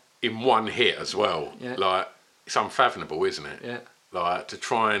in one hit as well. Yeah. Like, it's unfathomable, isn't it? Yeah. Like, to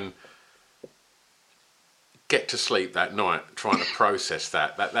try and get to sleep that night, trying to process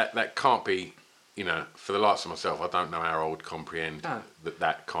that can't be. For the likes of myself, I don't know how I would comprehend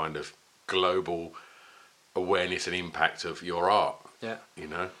that kind of global awareness and impact of your art. Yeah.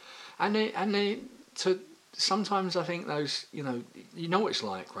 So sometimes I think those, you know what it's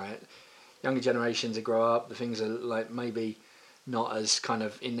like, right? Younger generations that grow up, the things are like maybe not as kind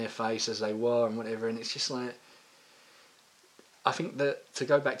of in their face as they were and whatever, and it's just like, I think that, to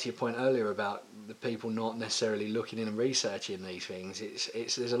go back to your point earlier about the people not necessarily looking in and researching these things,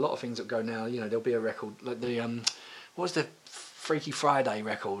 there's a lot of things that go now. There'll be a record like the what was the Freaky Friday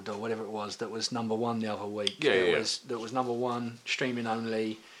record or whatever it was that was number 1 the other week. That was number 1 streaming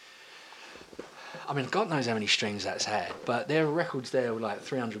only. I mean, God knows how many streams that's had, but there are records there with like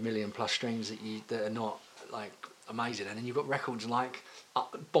 300 million plus streams that are not like amazing, and then you've got records like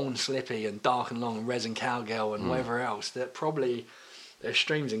Born Slippy and Dark and Long and Resin Cowgirl and whatever else that probably their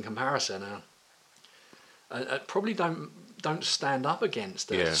streams in comparison probably don't stand up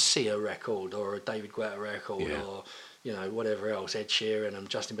against a Sia record or a David Guetta record or whatever else, Ed Sheeran and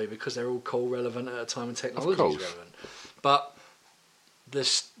Justin Bieber, because they're all cool, relevant at a time when technology is relevant. But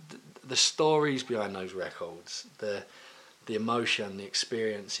the stories behind those records, the emotion, the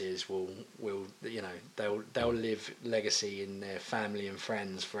experiences will they'll live legacy in their family and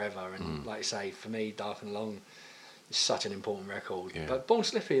friends forever. And like I say, for me, Dark and Long is such an important record. Yeah. But Born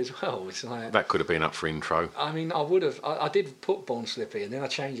Slippy as well. It's like, that could have been up for intro. I mean, I did put Born Slippy, and then I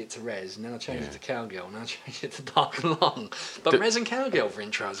changed it to Res, and then I changed it to Cowgirl, and then I changed it to Dark and Long. But Res and Cowgirl for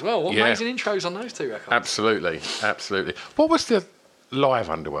intro as well. What amazing intros on those 2 records. Absolutely. What was the live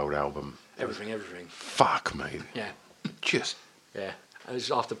Underworld album? Everything. Fuck me. Yeah. Just. Yeah. Was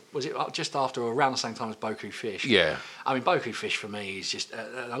it just after or around the same time as Boku Fish? Yeah. I mean, Boku Fish for me is just,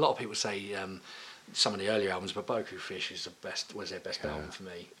 a lot of people say some of the earlier albums, but Boku Fish was their best album for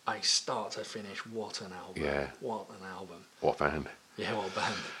me. Start to finish, what an album. Yeah. What an album. What band. Yeah, what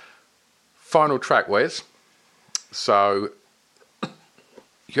band. Final track, Wes. So,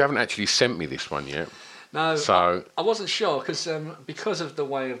 you haven't actually sent me this one yet. No, so I wasn't sure because of the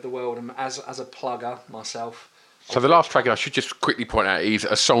way of the world, and as a plugger myself. So the last track, I should just quickly point out, is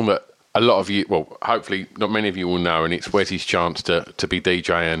a song that a lot of you, well, hopefully not many of you will know, and it's Wes's chance to be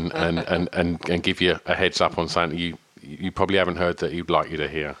DJ and give you a heads up on something you probably haven't heard that he'd like you to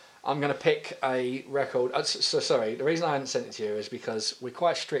hear. I'm going to pick a record. Sorry, the reason I hadn't sent it to you is because we're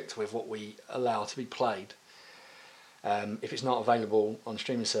quite strict with what we allow to be played. If it's not available on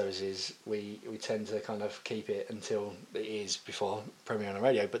streaming services, we tend to kind of keep it until it is before premiering on the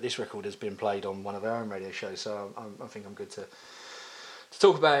radio. But this record has been played on one of our own radio shows, so I think I'm good to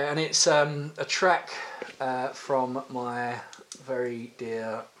talk about it. And it's a track from my very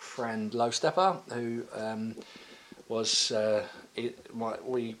dear friend Low Stepper, who was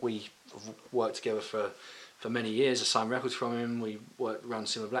we worked together for many years. I signed records from him. We worked around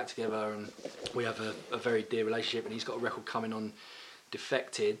Simmer Black together, and we have a very dear relationship. And he's got a record coming on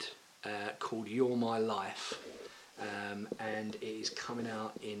Defected called You're My Life, and it is coming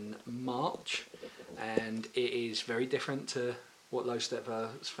out in March, and it is very different to what Low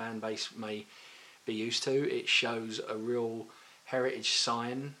Stepper's fan base may be used to. It shows a real heritage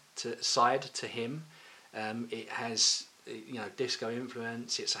side to him. It has disco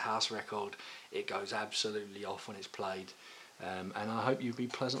influence. It's a house record. It goes absolutely off when it's played, and I hope you'll be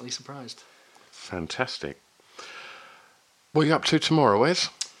pleasantly surprised. Fantastic. What are you up to tomorrow, Wes?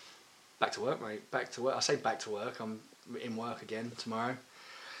 Back to work, mate. Back to work. I say back to work. I'm in work again tomorrow.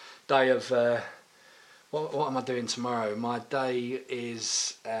 Day of What am I doing tomorrow? My day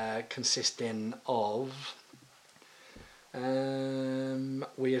is consisting of...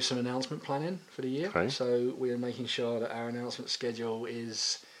 we have some announcement planning for the year. Okay. So we are making sure that our announcement schedule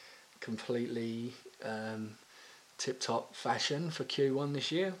is completely tip-top fashion for Q1 this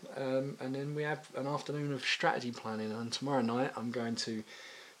year. And then we have an afternoon of strategy planning. And tomorrow night I'm going to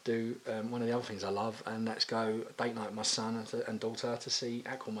do one of the other things I love, and that's go date night with my son and daughter to see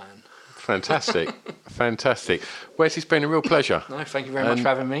Aquaman. Fantastic. Fantastic. Wes, it's been a real pleasure. No, thank you very much for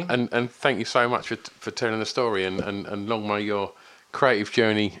having me. And thank you so much for telling the story, and long may your creative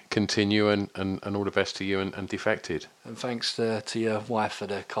journey continue, and all the best to you and Defected. And thanks to your wife for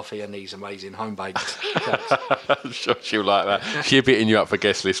the coffee and these amazing home-baked cakes. I'm sure she'll like that. She'll be hitting you up for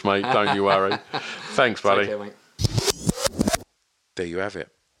guest list, mate. Don't you worry. Thanks, buddy. Take care, mate. There you have it.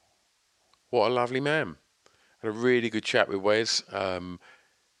 What a lovely man. Had a really good chat with Wes.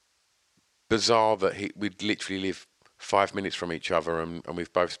 Bizarre that we'd literally live 5 minutes from each other, and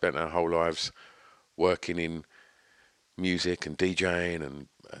we've both spent our whole lives working in music and DJing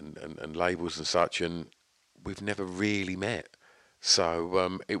and labels and such, and we've never really met.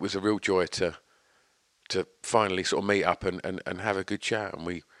 So it was a real joy to finally sort of meet up and have a good chat, and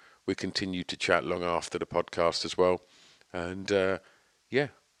we continued to chat long after the podcast as well. And yeah,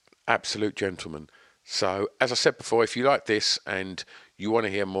 absolute gentleman. So as I said before, if you like this and you want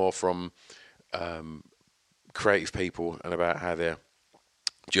to hear more from creative people and about how their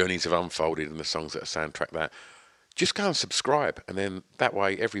journeys have unfolded and the songs that soundtrack that, just go and subscribe, and then that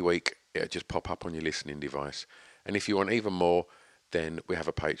way every week it'll just pop up on your listening device. And if you want even more, then we have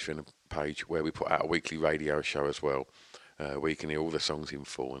a Patreon page where we put out a weekly radio show as well, where you can hear all the songs in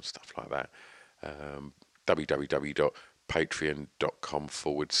full and stuff like that.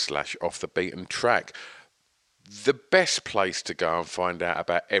 www.patreon.com/offthebeatentrack. The best place to go and find out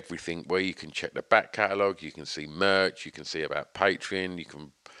about everything, where you can check the back catalogue, you can see merch, you can see about Patreon, you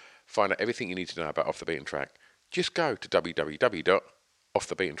can find out everything you need to know about Off the Beaten Track. Just go to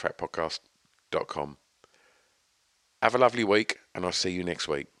www.offthebeatentrackpodcast.com. Have a lovely week, and I'll see you next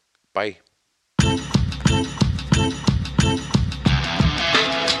week. Bye.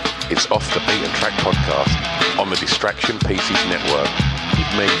 It's Off the Beaten Track podcast on the Distraction Pieces Network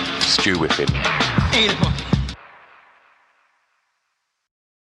with me, Stu Whiffen.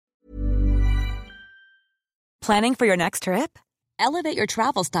 Planning for your next trip? Elevate your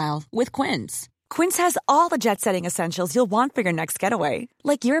travel style with Quince. Quince has all the jet-setting essentials you'll want for your next getaway,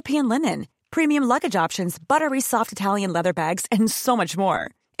 like European linen, premium luggage options, buttery soft Italian leather bags, and so much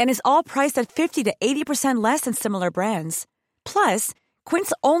more. And is all priced at 50 to 80% less than similar brands. Plus,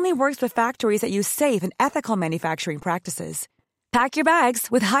 Quince only works with factories that use safe and ethical manufacturing practices. Pack your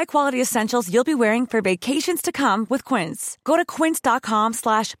bags with high-quality essentials you'll be wearing for vacations to come with Quince. Go to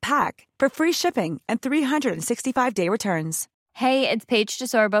quince.com/pack for free shipping and 365-day returns. Hey, it's Paige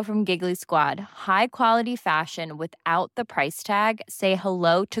DeSorbo from Giggly Squad. High quality fashion without the price tag. Say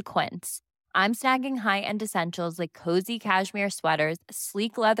hello to Quince. I'm snagging high-end essentials like cozy cashmere sweaters,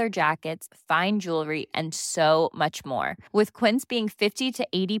 sleek leather jackets, fine jewelry, and so much more. With Quince being 50 to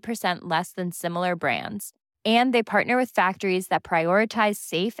 80% less than similar brands. And they partner with factories that prioritize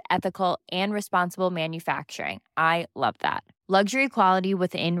safe, ethical, and responsible manufacturing. I love that. Luxury quality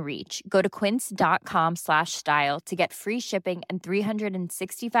within reach. Go to quince.com/style to get free shipping and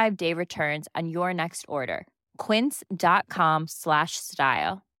 365-day returns on your next order.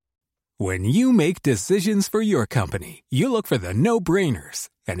 Quince.com/style. When you make decisions for your company, you look for the no-brainers.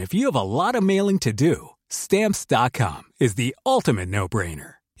 And if you have a lot of mailing to do, Stamps.com is the ultimate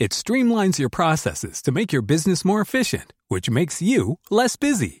no-brainer. It streamlines your processes to make your business more efficient, which makes you less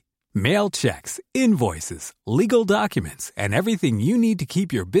busy. Mail checks, invoices, legal documents, and everything you need to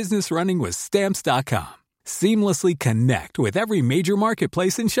keep your business running with Stamps.com. Seamlessly connect with every major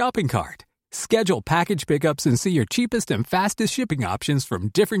marketplace and shopping cart. Schedule package pickups and see your cheapest and fastest shipping options from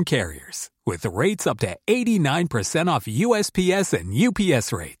different carriers, with rates up to 89% off USPS and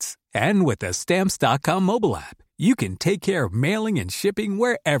UPS rates. And with the Stamps.com mobile app, you can take care of mailing and shipping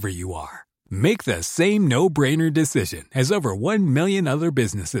wherever you are. Make the same no-brainer decision as over 1 million other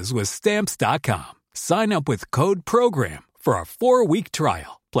businesses with Stamps.com. Sign up with code PROGRAM for a 4-week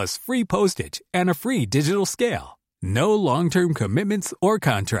trial, plus free postage and a free digital scale. No long-term commitments or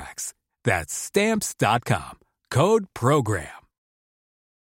contracts. That's Stamps.com. Code PROGRAM.